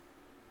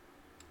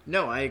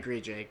 No, I agree,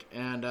 Jake.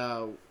 And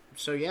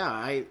so,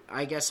 yeah,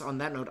 I guess on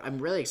that note, I'm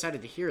really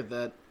excited to hear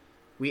that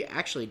we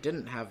actually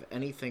didn't have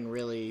anything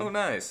really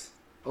nice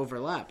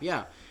overlap.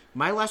 Yeah.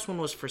 My last one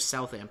was for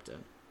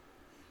Southampton.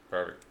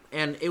 Perfect.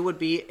 And it would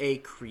be a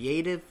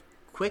creative,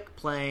 quick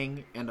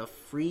playing, and a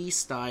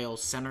freestyle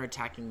center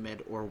attacking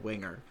mid or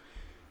winger.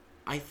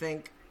 I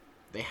think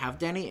they have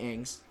Danny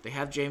Ings. They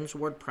have James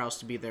Ward-Prowse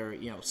to be their,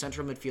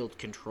 central midfield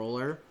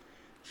controller.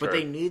 Sure. But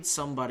they need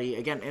somebody,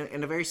 again,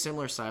 in a very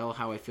similar style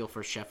how I feel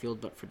for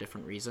Sheffield, but for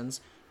different reasons.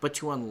 But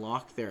to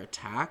unlock their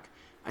attack,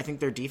 I think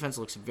their defense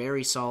looks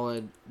very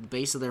solid. The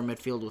base of their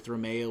midfield with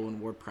Romeo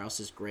and Ward-Prowse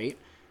is great.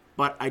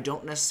 But I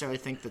don't necessarily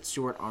think that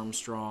Stuart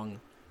Armstrong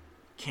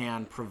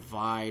can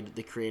provide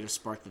the creative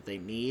spark that they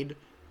need.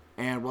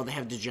 And while they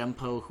have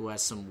Djempo, who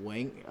has some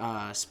wing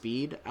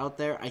speed out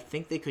there, I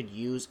think they could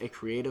use a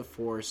creative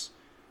force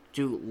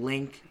to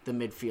link the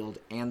midfield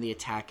and the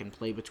attack and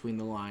play between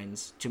the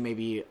lines to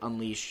maybe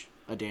unleash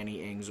a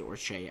Danny Ings or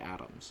Shea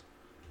Adams.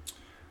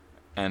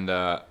 And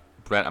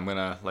Brent, I'm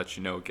gonna let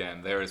you know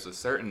again. There is a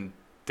certain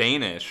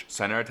Danish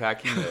center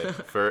attacking mid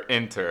for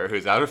Inter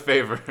who's out of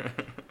favor.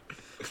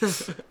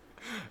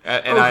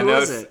 and I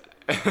know, is it?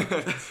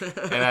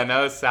 and I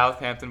know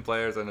Southampton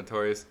players are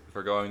notorious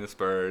for going to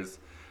Spurs.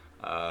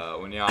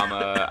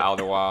 Wanyama,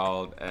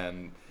 Alderweireld,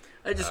 and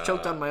I just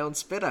choked on my own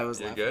spit. I was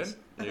you laughing. good?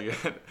 You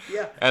good?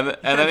 Yeah. And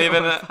then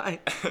even fine.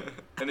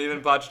 and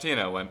even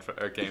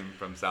Pochettino came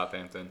from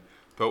Southampton.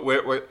 But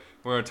we're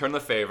gonna turn the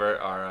favor.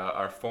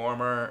 Our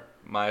former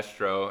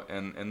maestro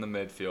in the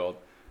midfield,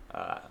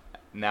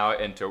 now at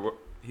Inter.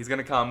 He's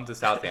gonna come to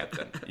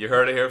Southampton. You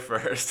heard it here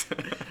first.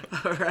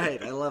 All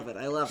right, I love it.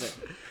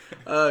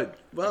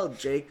 Well,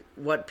 Jake,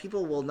 what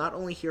people will not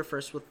only hear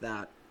first with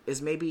that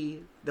is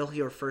maybe they'll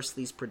hear first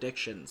these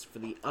predictions for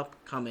the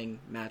upcoming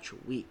match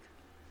week.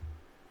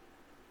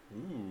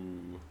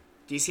 Ooh.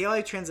 Do you see how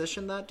I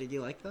transitioned that? Did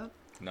you like that?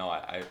 No,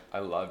 I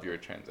love your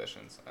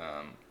transitions.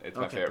 It's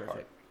my favorite part.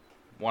 Perfect.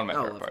 One of my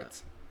favorite love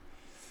parts.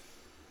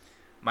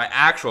 My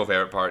actual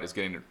favorite part is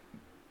getting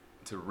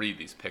to read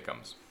these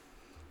pick'ems.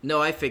 No,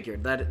 I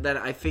figured that would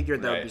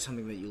Right. be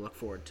something that you look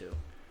forward to.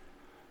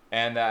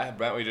 And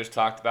Brent, we just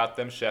talked about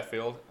them.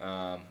 Sheffield.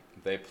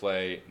 They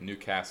play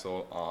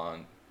Newcastle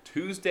on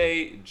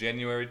Tuesday,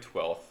 January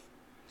 12th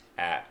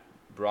at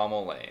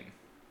Bramall Lane.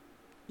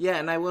 Yeah,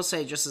 and I will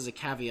say, just as a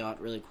caveat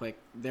really quick,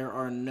 there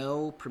are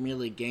no Premier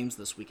League games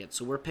this weekend,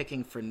 so we're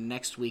picking for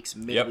next week's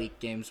midweek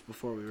games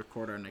before we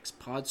record our next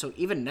pod. So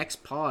even next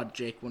pod,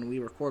 Jake, when we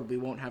record, we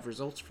won't have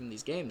results from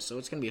these games. So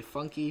it's gonna be a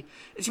funky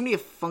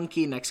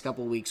next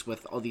couple weeks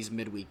with all these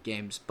midweek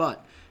games.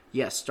 But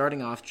yes,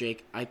 starting off,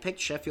 Jake, I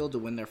picked Sheffield to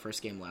win their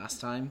first game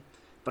last time,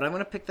 but I'm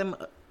gonna pick them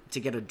to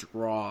get a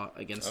draw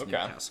against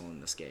Newcastle in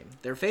this game.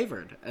 They're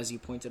favored, as you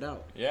pointed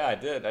out. Yeah, I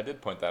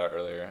did point that out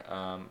earlier.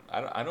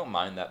 I don't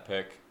mind that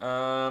pick.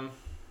 I'm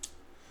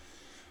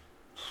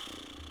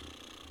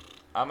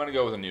gonna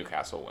go with a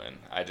Newcastle win.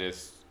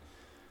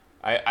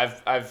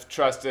 I've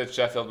trusted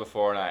Sheffield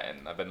before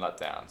and I've been let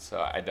down, so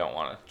I don't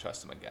want to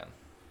trust them again.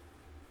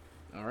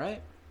 All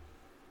right.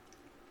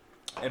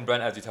 And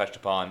Brent, as you touched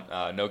upon,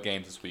 no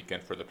games this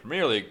weekend for the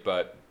Premier League,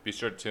 but be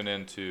sure to tune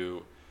in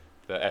to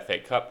the FA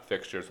Cup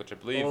fixtures, which I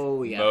believe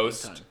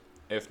most,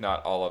 if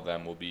not all of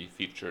them, will be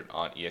featured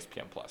on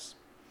ESPN+.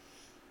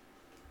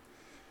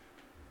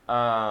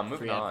 Moving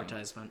Free on.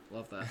 advertisement.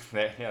 Love that.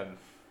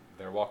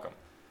 They're welcome.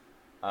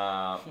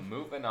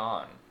 Moving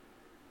on.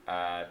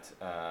 At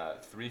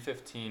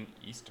 3:15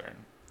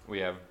 Eastern, we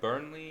have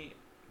Burnley,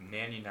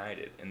 Man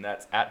United, and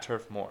that's at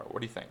Turf Moor.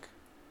 What do you think?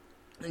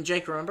 And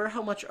Jake, remember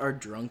how much our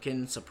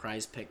drunken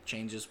surprise pick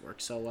changes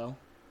work so well?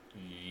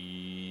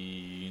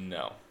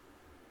 No.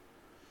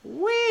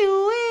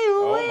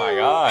 Oh my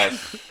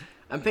gosh.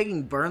 I'm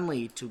picking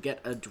Burnley to get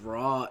a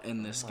draw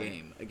in this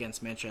game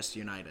against Manchester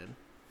United.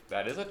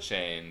 That is a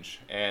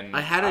change. And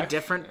I had a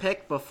different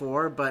pick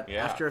before, but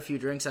Yeah. after a few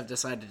drinks, I've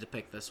decided to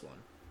pick this one.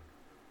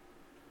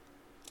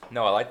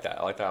 No, I like that.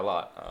 I like that a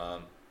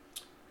lot.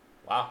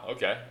 Wow.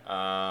 Okay.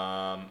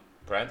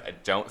 Brent, I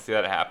don't see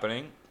that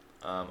happening.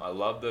 I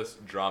love this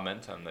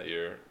dramentum that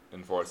you're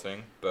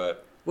enforcing,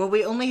 but Well,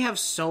 we only have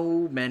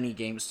so many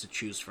games to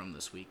choose from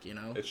this week, you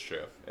know? it's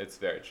true. It's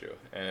very true,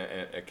 and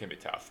it can be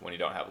tough when you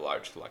don't have a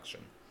large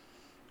selection.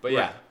 But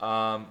Right.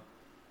 yeah,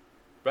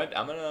 Brent,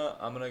 I'm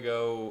gonna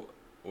go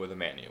with a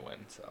Man U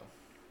win. So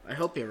I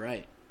hope you're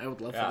right. I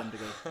would love Yeah. for them to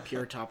go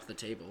pure top of the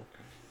table.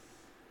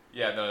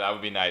 yeah, no, that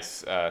would be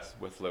nice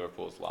with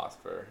Liverpool's loss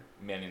for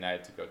Man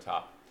United to go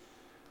top.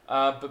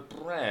 But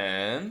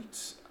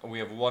Brent, we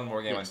have one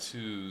more game Yes. on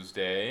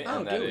Tuesday, Oh,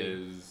 and that do we?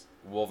 is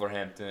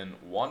Wolverhampton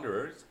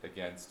Wanderers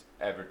against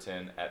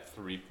Everton at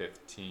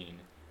 3:15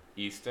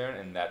 Eastern,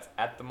 and that's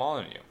at the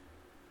Molineux.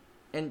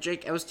 And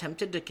Jake, I was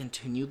tempted to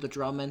continue the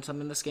draw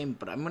momentum in this game,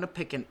 but I'm going to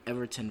pick an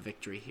Everton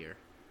victory here.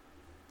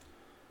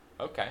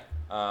 Okay.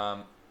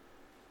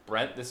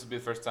 Brent, this will be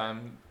the first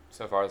time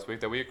so far this week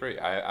that we agree.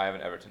 I have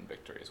an Everton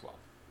victory as well.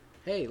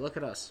 Hey, look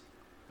at us.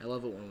 I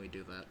love it when we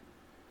do that.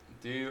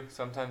 Do you?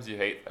 Sometimes you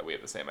hate that we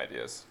have the same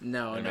ideas.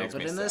 No, It no, makes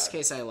but me in this sad.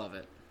 case, I love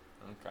it.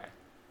 Okay.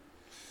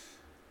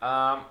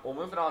 Well,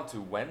 moving on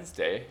to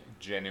Wednesday,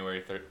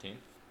 January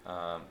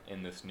 13th,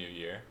 in this new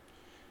year.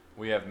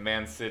 We have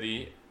Man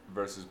City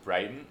versus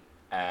Brighton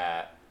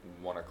at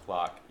 1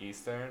 o'clock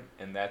Eastern,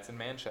 and that's in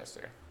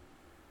Manchester.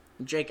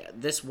 Jake,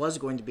 this was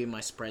going to be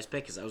my surprise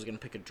pick because I was going to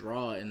pick a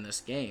draw in this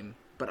game,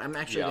 but I'm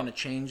actually Yeah. going to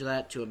change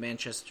that to a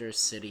Manchester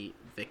City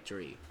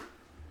victory.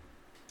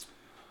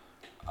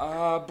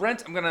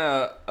 Brent, I'm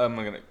gonna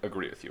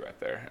agree with you right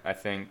there. I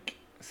think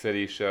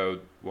City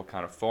showed what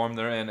kind of form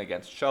they're in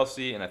against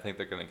Chelsea, and I think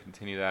they're going to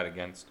continue that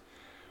against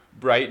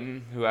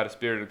Brighton, who had a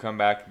spirited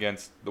comeback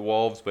against the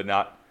Wolves, but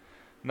not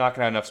going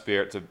to have enough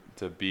spirit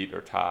to beat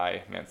or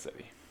tie Man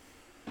City.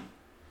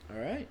 All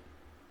right.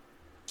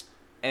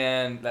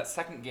 And that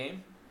second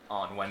game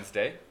on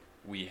Wednesday,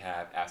 we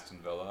have Aston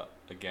Villa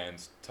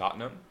against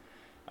Tottenham.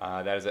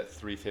 That is at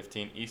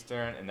 3:15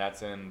 Eastern, and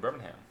that's in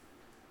Birmingham.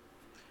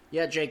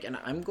 Yeah, Jake, and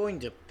I'm going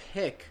to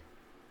pick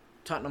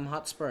Tottenham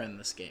Hotspur in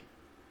this game.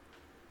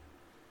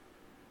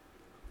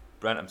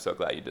 Brent, I'm so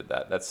glad you did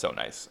that. That's so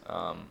nice.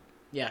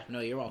 Yeah, no,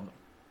 you're welcome.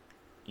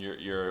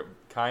 You're a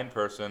kind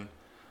person.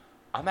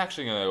 I'm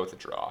actually going to go with a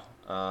draw.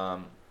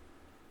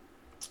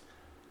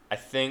 I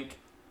think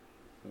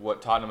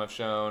what Tottenham have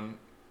shown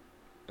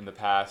in the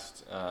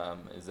past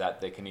is that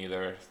they can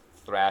either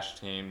thrash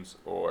teams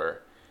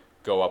or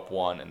go up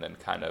one and then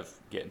kind of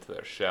get into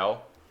their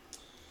shell.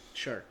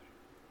 Sure.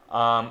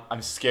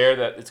 I'm scared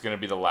that it's going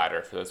to be the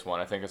latter for this one.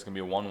 I think it's going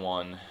to be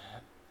 1-1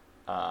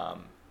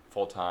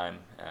 full time,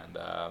 and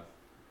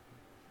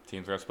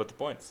teams are going to split the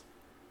points.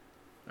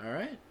 All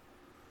right.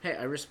 Hey,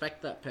 I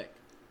respect that pick.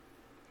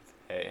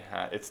 Hey,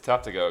 it's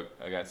tough to go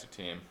against your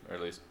team, or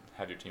at least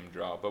have your team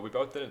draw, but we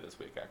both did it this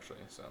week, actually.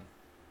 So,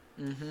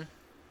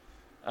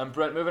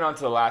 Brent, moving on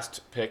to the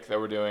last pick that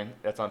we're doing.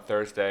 That's on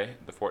Thursday,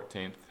 the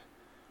 14th,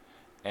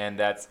 and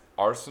that's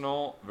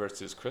Arsenal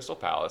versus Crystal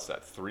Palace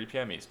at 3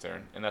 p.m.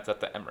 Eastern, and that's at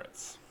the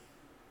Emirates.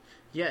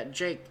 Yeah,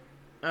 Jake,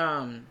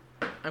 I'm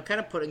kind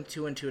of putting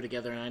two and two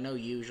together, and I know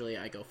usually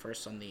I go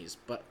first on these,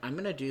 but I'm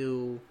going to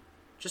do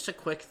just a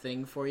quick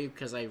thing for you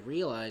because I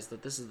realize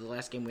that this is the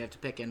last game we have to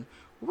pick in.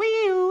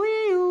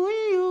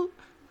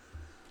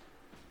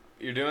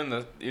 You're doing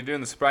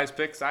the surprise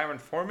pick siren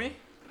for me?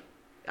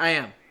 I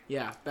am.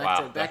 Yeah,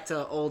 Wow. back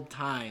to old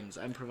times.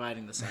 I'm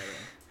providing the siren.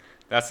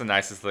 That's the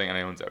nicest thing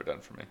anyone's ever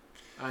done for me.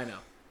 I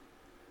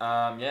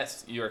know.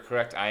 Yes, you are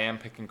correct. I am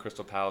picking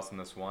Crystal Palace in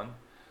this one.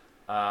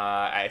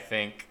 I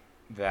think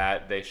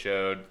that they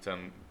showed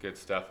some good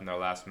stuff in their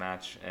last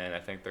match, and I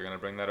think they're going to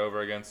bring that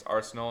over against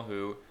Arsenal,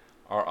 who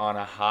are on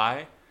a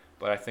high,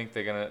 but I think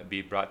they're going to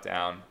be brought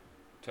down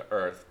to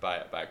earth by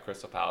a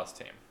Crystal Palace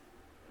team.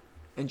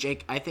 And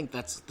Jake, I think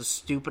that's the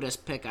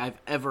stupidest pick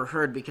I've ever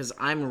heard because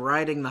I'm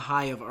riding the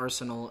high of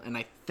Arsenal, and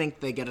I think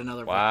they get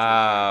another victory.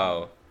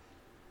 Wow.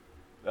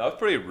 That was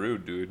pretty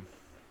rude, dude.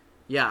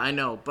 Yeah, I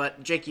know.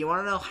 But, Jake, you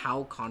want to know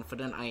how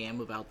confident I am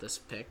about this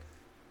pick?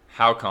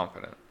 How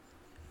confident?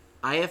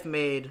 I have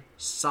made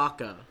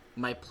Saka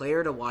my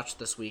player to watch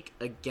this week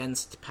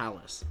against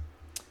Palace.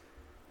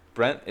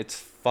 Brent, it's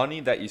funny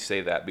that you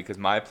say that because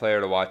my player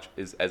to watch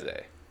is Eze.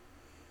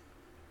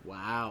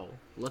 Wow.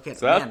 Look at,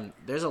 So that- man,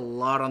 there's a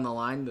lot on the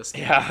line this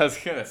game. Yeah, I was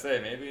going to say,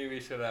 maybe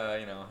we should,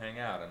 hang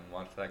out and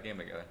watch that game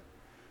together.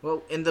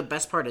 Well, and the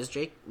best part is,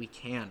 Jake, we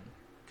can,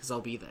 because I'll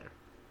be there.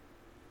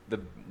 The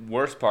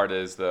worst part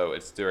is, though,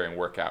 it's during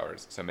work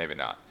hours, so maybe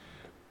not.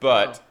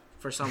 But Well,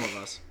 for some of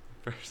us.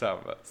 for some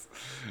of us.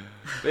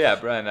 But yeah,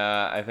 Brent,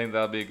 I think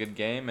that'll be a good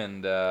game,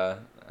 and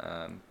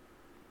I'm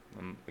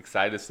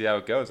excited to see how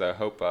it goes. I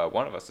hope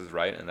one of us is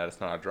right and that it's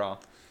not a draw.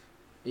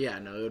 Yeah,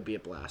 no, it would be a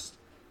blast.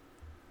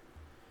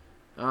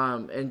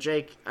 And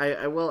Jake,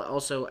 I will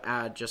also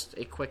add just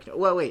a quick...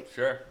 Well, wait.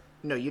 Sure.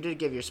 No, you did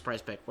give your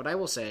surprise pick. What I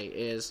will say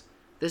is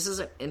this is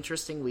an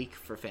interesting week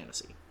for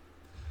fantasy.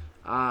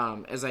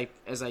 As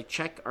I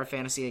check our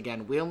fantasy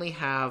again, we only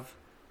have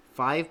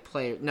 5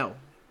 players... No.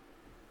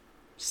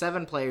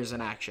 7 players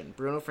in action.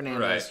 Bruno Fernandes,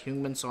 Right.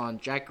 Heung-min Son,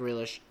 Jack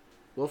Grealish,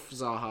 Wolf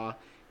Zaha,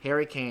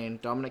 Harry Kane,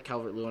 Dominic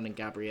Calvert-Lewin, and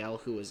Gabriel,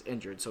 who is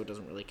injured, so it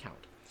doesn't really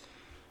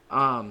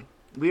count.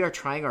 We are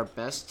trying our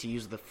best to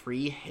use the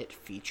free hit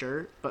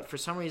feature, but for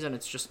some reason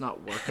it's just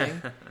not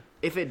working.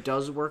 If it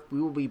does work,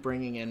 we will be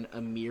bringing in a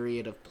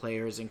myriad of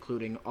players,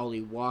 including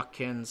Ollie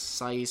Watkins,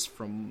 Saiss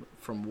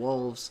from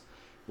Wolves.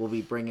 We'll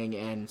be bringing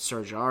in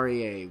Serge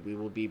Aurier. We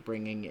will be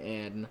bringing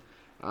in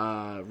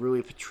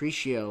Rui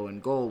Patricio in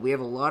goal. We have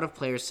a lot of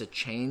players to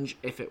change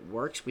if it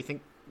works. We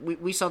think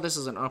we saw this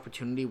as an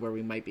opportunity where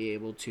we might be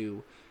able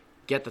to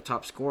get the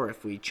top score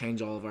if we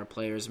change all of our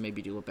players and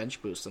maybe do a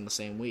bench boost in the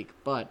same week.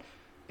 But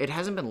it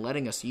hasn't been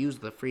letting us use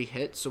the free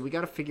hit, so we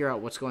got to figure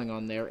out what's going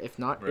on there. If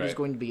not, it is Right.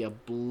 going to be a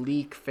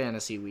bleak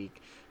fantasy week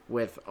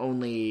with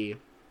only,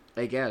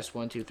 I guess,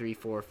 1, 2, 3,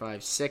 4,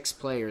 5, 6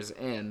 players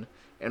in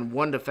and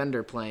 1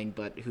 defender playing,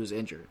 but who's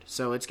injured.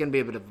 So it's going to be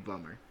a bit of a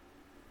bummer.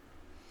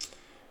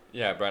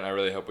 Yeah, Brent, I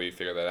really hope we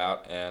figure that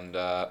out, and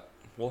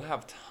we'll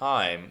have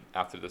time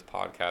after this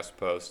podcast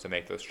post to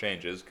make those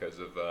changes because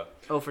of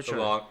For sure.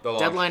 the long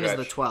Deadline is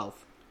the stretch. 12th.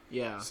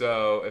 Yeah.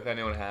 So if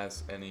anyone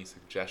has any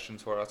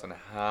suggestions for us on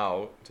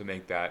how to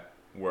make that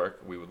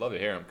work, we would love to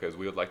hear them because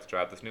we would like to try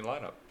out this new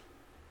lineup.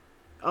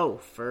 Oh,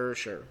 for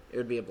sure. It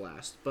would be a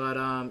blast. But,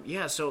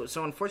 yeah, so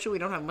unfortunately we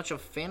don't have much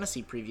of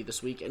fantasy preview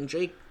this week. And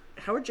Jake,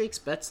 how are Jake's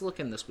bets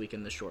looking this week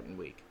in this shortened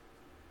week?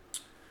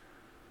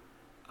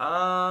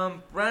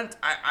 Brent,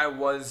 I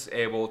was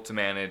able to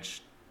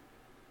manage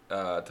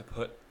to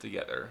put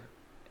together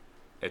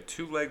a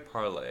 2-leg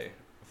parlay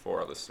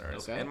for our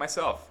listeners Okay. and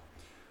myself,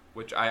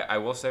 which I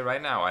will say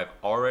right now, I've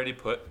already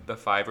put the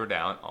 $5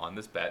 down on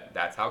this bet.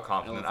 That's how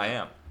confident I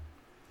am.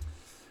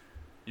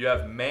 You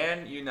have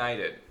Man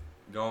United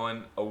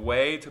going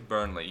away to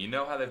Burnley. You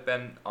know how they've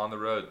been on the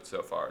road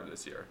so far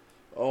this year.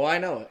 Oh, I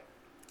know it.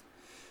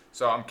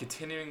 So I'm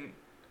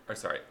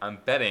I'm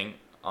betting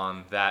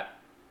on that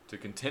to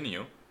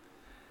continue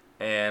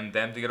and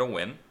them to get a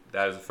win.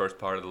 That is the first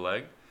part of the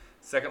leg.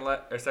 Second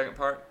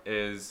part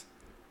is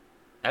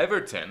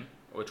Everton,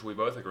 which we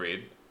both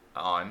agreed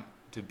on,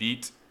 to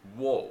beat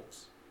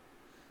Wolves.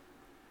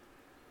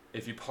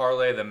 If you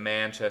parlay the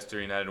Manchester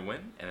United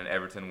win and an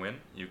Everton win,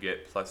 you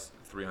get plus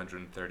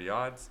 330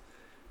 odds.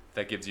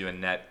 That gives you a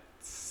net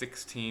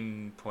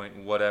 16 point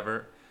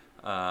whatever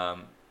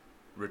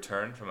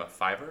return from a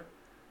fiver.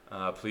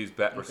 Please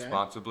bet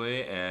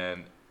responsibly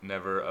and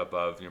never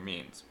above your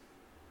means.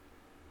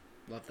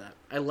 Love that.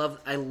 I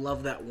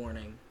love that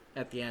warning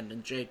at the end.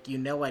 And Jake, you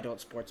know I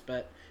don't sports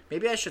bet.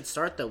 Maybe I should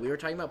start though. We were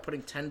talking about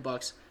putting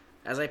 $10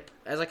 as I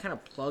kind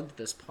of plugged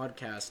this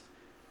podcast.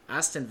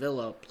 Aston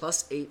Villa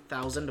plus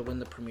 8,000 to win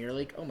the Premier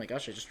League. Oh my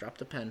gosh, I just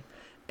dropped a pen.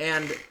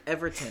 And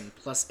Everton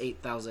plus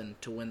 8,000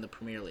 to win the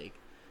Premier League.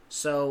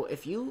 So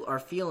if you are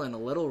feeling a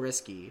little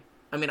risky,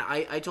 I mean,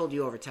 I told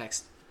you over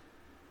text.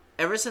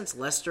 Ever since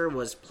Leicester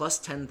was plus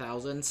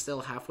 10,000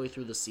 still halfway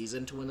through the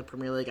season to win the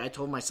Premier League, I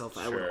told myself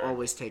I would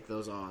always take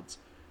those odds.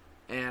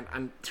 And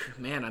I'm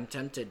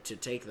tempted to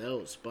take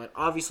those. But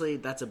obviously,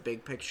 that's a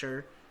big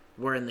picture.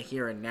 We're in the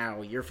here and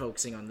now. You're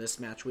focusing on this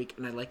match week,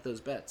 and I like those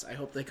bets. I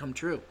hope they come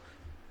true.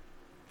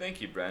 Thank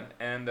you, Brent.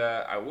 And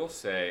I will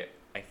say,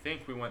 I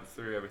think we went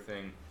through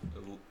everything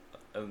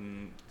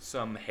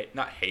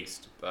not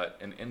haste, but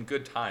in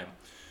good time.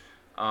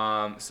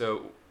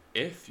 So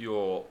if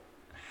you'll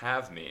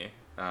have me,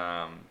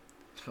 Oh,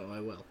 I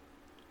will.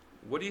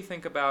 what do you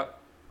think about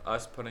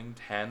us putting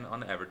 10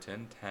 on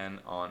Everton, 10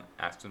 on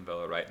Aston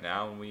Villa right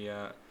now? And we,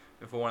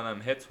 if one of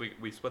them hits,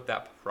 we split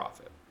that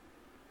profit.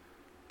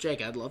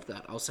 Jake, I'd love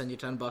that. I'll send you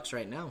 $10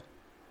 right now.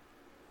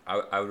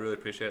 I would really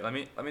appreciate it. Let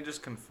me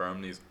just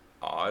confirm these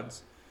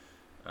odds.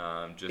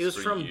 Just It was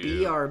for from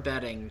you. BR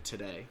Betting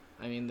today.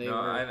 I mean, they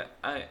were...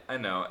 I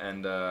know,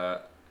 and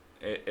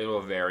it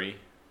will vary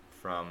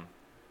from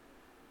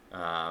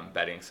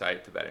betting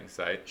site to betting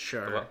site.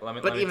 Sure. Let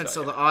me but even tell so,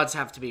 you. the odds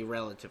have to be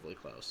relatively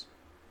close.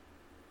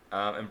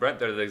 And Brent,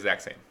 they're the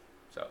exact same.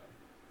 So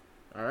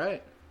All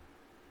right.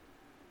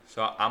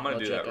 I'm gonna Well,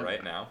 do Jake, that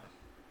right now.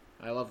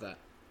 I love that.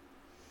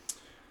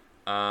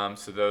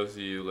 So those of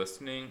you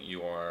listening,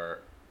 you are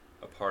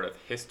a part of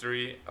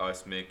history,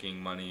 us making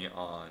money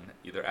on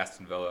either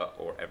Aston Villa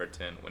or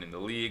Everton winning the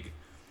league.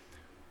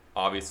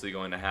 Obviously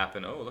going to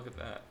happen. Oh, look at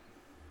that.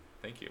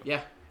 Thank you.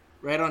 Yeah.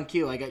 Right on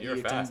cue. I got You're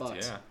you fast, $10.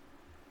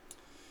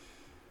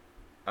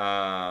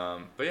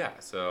 yeah. But yeah,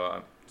 so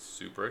I'm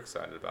super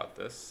excited about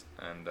this,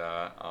 and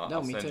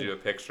I'll me send too. you a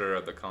picture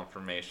of the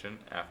confirmation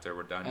after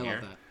we're done I here.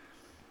 love that.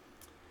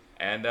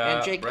 And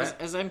Jake, Brent,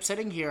 as I'm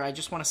sitting here, I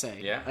just want to say,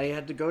 Yeah? I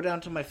had to go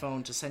down to my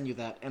phone to send you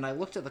that, and I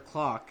looked at the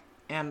clock,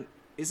 and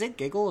is it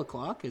giggle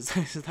o'clock? Is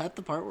that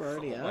the part we're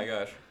already at? oh my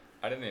gosh,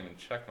 I didn't even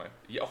check my.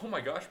 Yeah, oh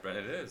my gosh, Brent,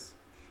 it is.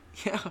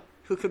 Yeah,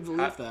 who could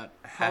believe that?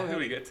 How did we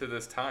Already. get to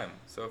this time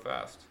so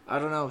fast? I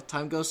don't know.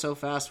 Time goes so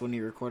fast when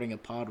you're recording a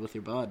pod with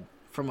your bud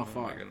from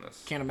afar.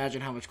 goodness. Can't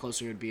imagine how much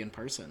closer you'd be in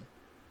person.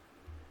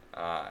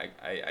 I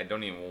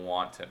don't even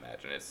want to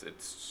imagine.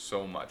 It's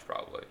so much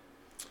probably.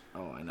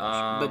 Oh, I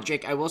know. But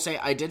Jake, I will say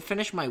I did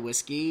finish my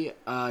whiskey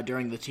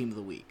during the team of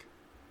the week.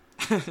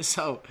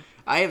 So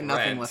I have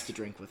nothing Brent, left to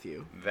drink with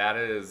you. That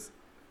is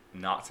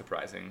not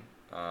surprising.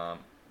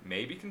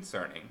 Maybe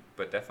concerning,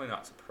 but definitely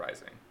not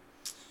surprising.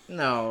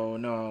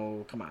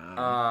 No, come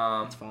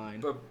on. It's fine.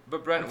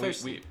 But Brent,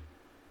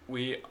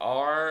 we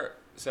are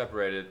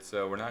separated,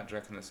 so we're not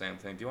drinking the same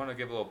thing. Do you want to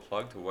give a little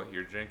plug to what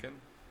you're drinking?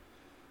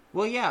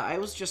 Well, yeah, I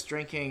was just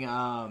drinking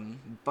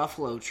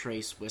Buffalo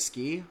Trace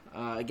whiskey.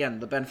 Again,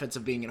 the benefits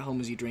of being at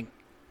home is you drink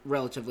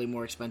relatively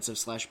more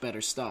expensive / better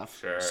stuff.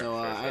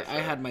 Sure. I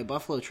had my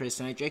Buffalo Trace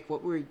tonight. Jake,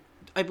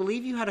 I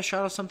believe you had a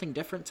shot of something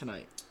different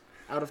tonight,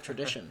 out of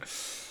tradition.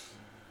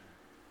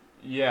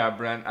 Yeah,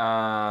 Brent.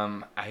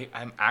 I'm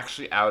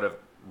actually out of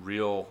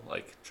real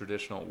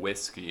traditional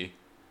whiskey,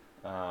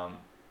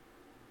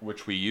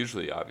 which we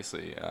usually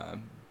obviously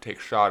take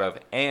a shot of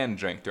and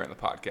drink during the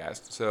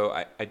podcast. So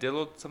I did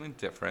something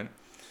different.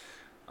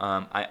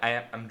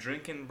 I'm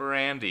drinking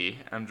brandy.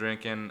 I'm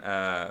drinking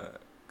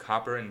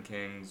Copper and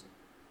Kings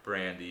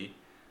brandy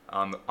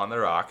on the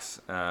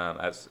rocks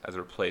as a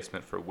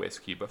replacement for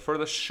whiskey. But for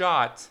the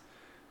shot,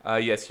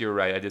 yes, you're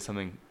right. I did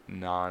something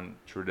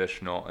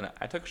non-traditional, and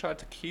I took a shot of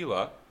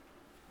tequila.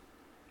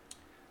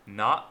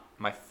 Not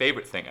my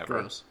favorite thing ever.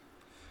 Gross.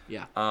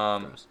 Yeah.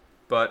 Gross.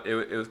 But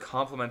it was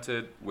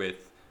complemented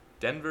with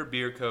Denver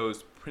Beer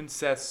Co.'s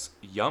Princess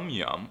Yum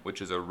Yum,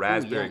 which is a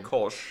raspberry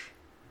kolsch.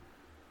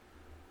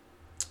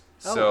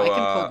 So, I can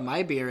plug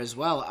my beer as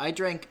well. I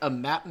drank a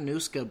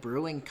Matanuska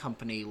Brewing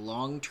Company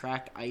Long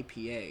Track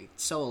IPA.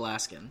 It's so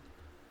Alaskan.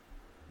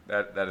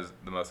 That is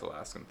the most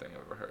Alaskan thing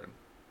I've ever heard.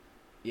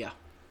 Yeah.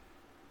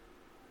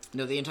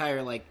 No, the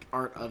entire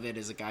art of it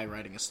is a guy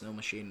riding a snow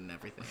machine and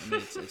everything. I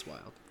mean, it's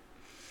wild.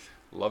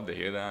 Love to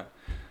hear that.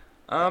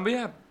 But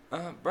yeah,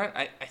 Brent,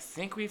 I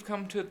think we've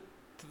come to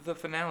the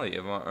finale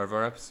of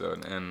our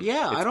episode, and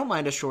yeah, I don't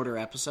mind a shorter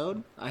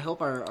episode. I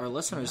hope our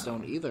listeners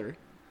don't either.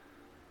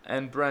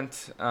 And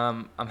Brent,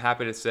 I'm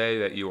happy to say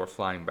that you are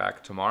flying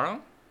back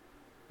tomorrow.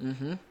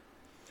 Mm-hmm.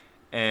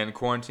 And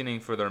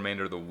quarantining for the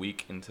remainder of the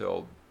week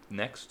until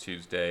next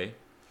Tuesday.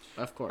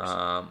 Of course.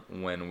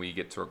 When we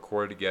get to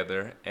record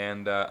together.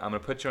 And I'm going to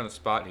put you on the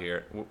spot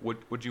here.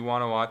 Would you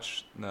want to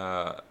watch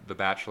The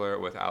Bachelor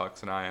with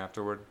Alex and I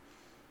afterward?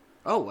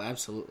 Oh,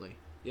 absolutely.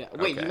 Yeah.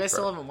 Wait, Okay, you guys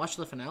still haven't watched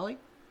the finale?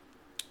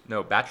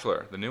 No,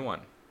 Bachelor, the new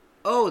one.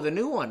 Oh, the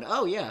new one.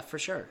 Oh, yeah, for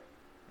sure.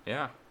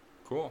 Yeah,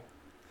 cool.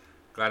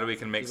 Glad we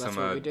can make some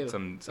That's dates.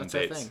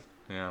 our thing.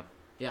 Yeah.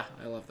 Yeah,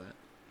 I love that.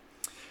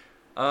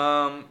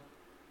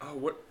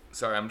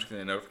 Sorry, I'm just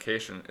getting a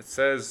notification. It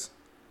says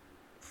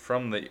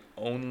from the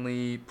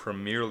only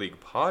Premier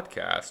League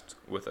podcast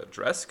with a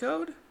dress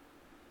code.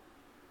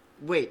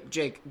 Wait,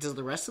 Jake, does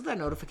the rest of that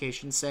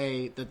notification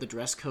say that the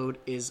dress code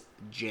is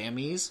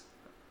jammies?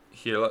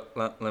 Here,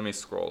 let me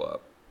scroll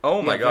up.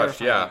 Oh my gosh,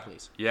 verify yeah. that,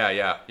 please.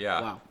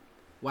 Yeah.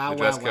 Wow. The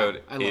dress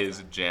code I love is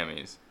that.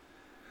 jammies.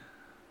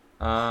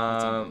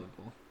 That's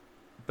unbelievable.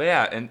 But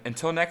yeah,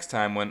 until next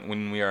time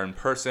when we are in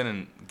person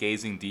and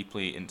gazing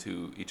deeply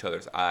into each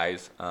other's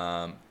eyes,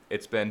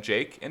 it's been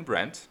Jake and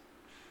Brent.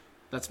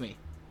 That's me.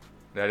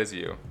 That is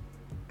you.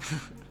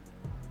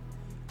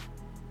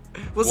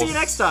 We'll see you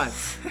next time.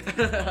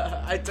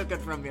 I took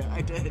it from you.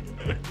 I did.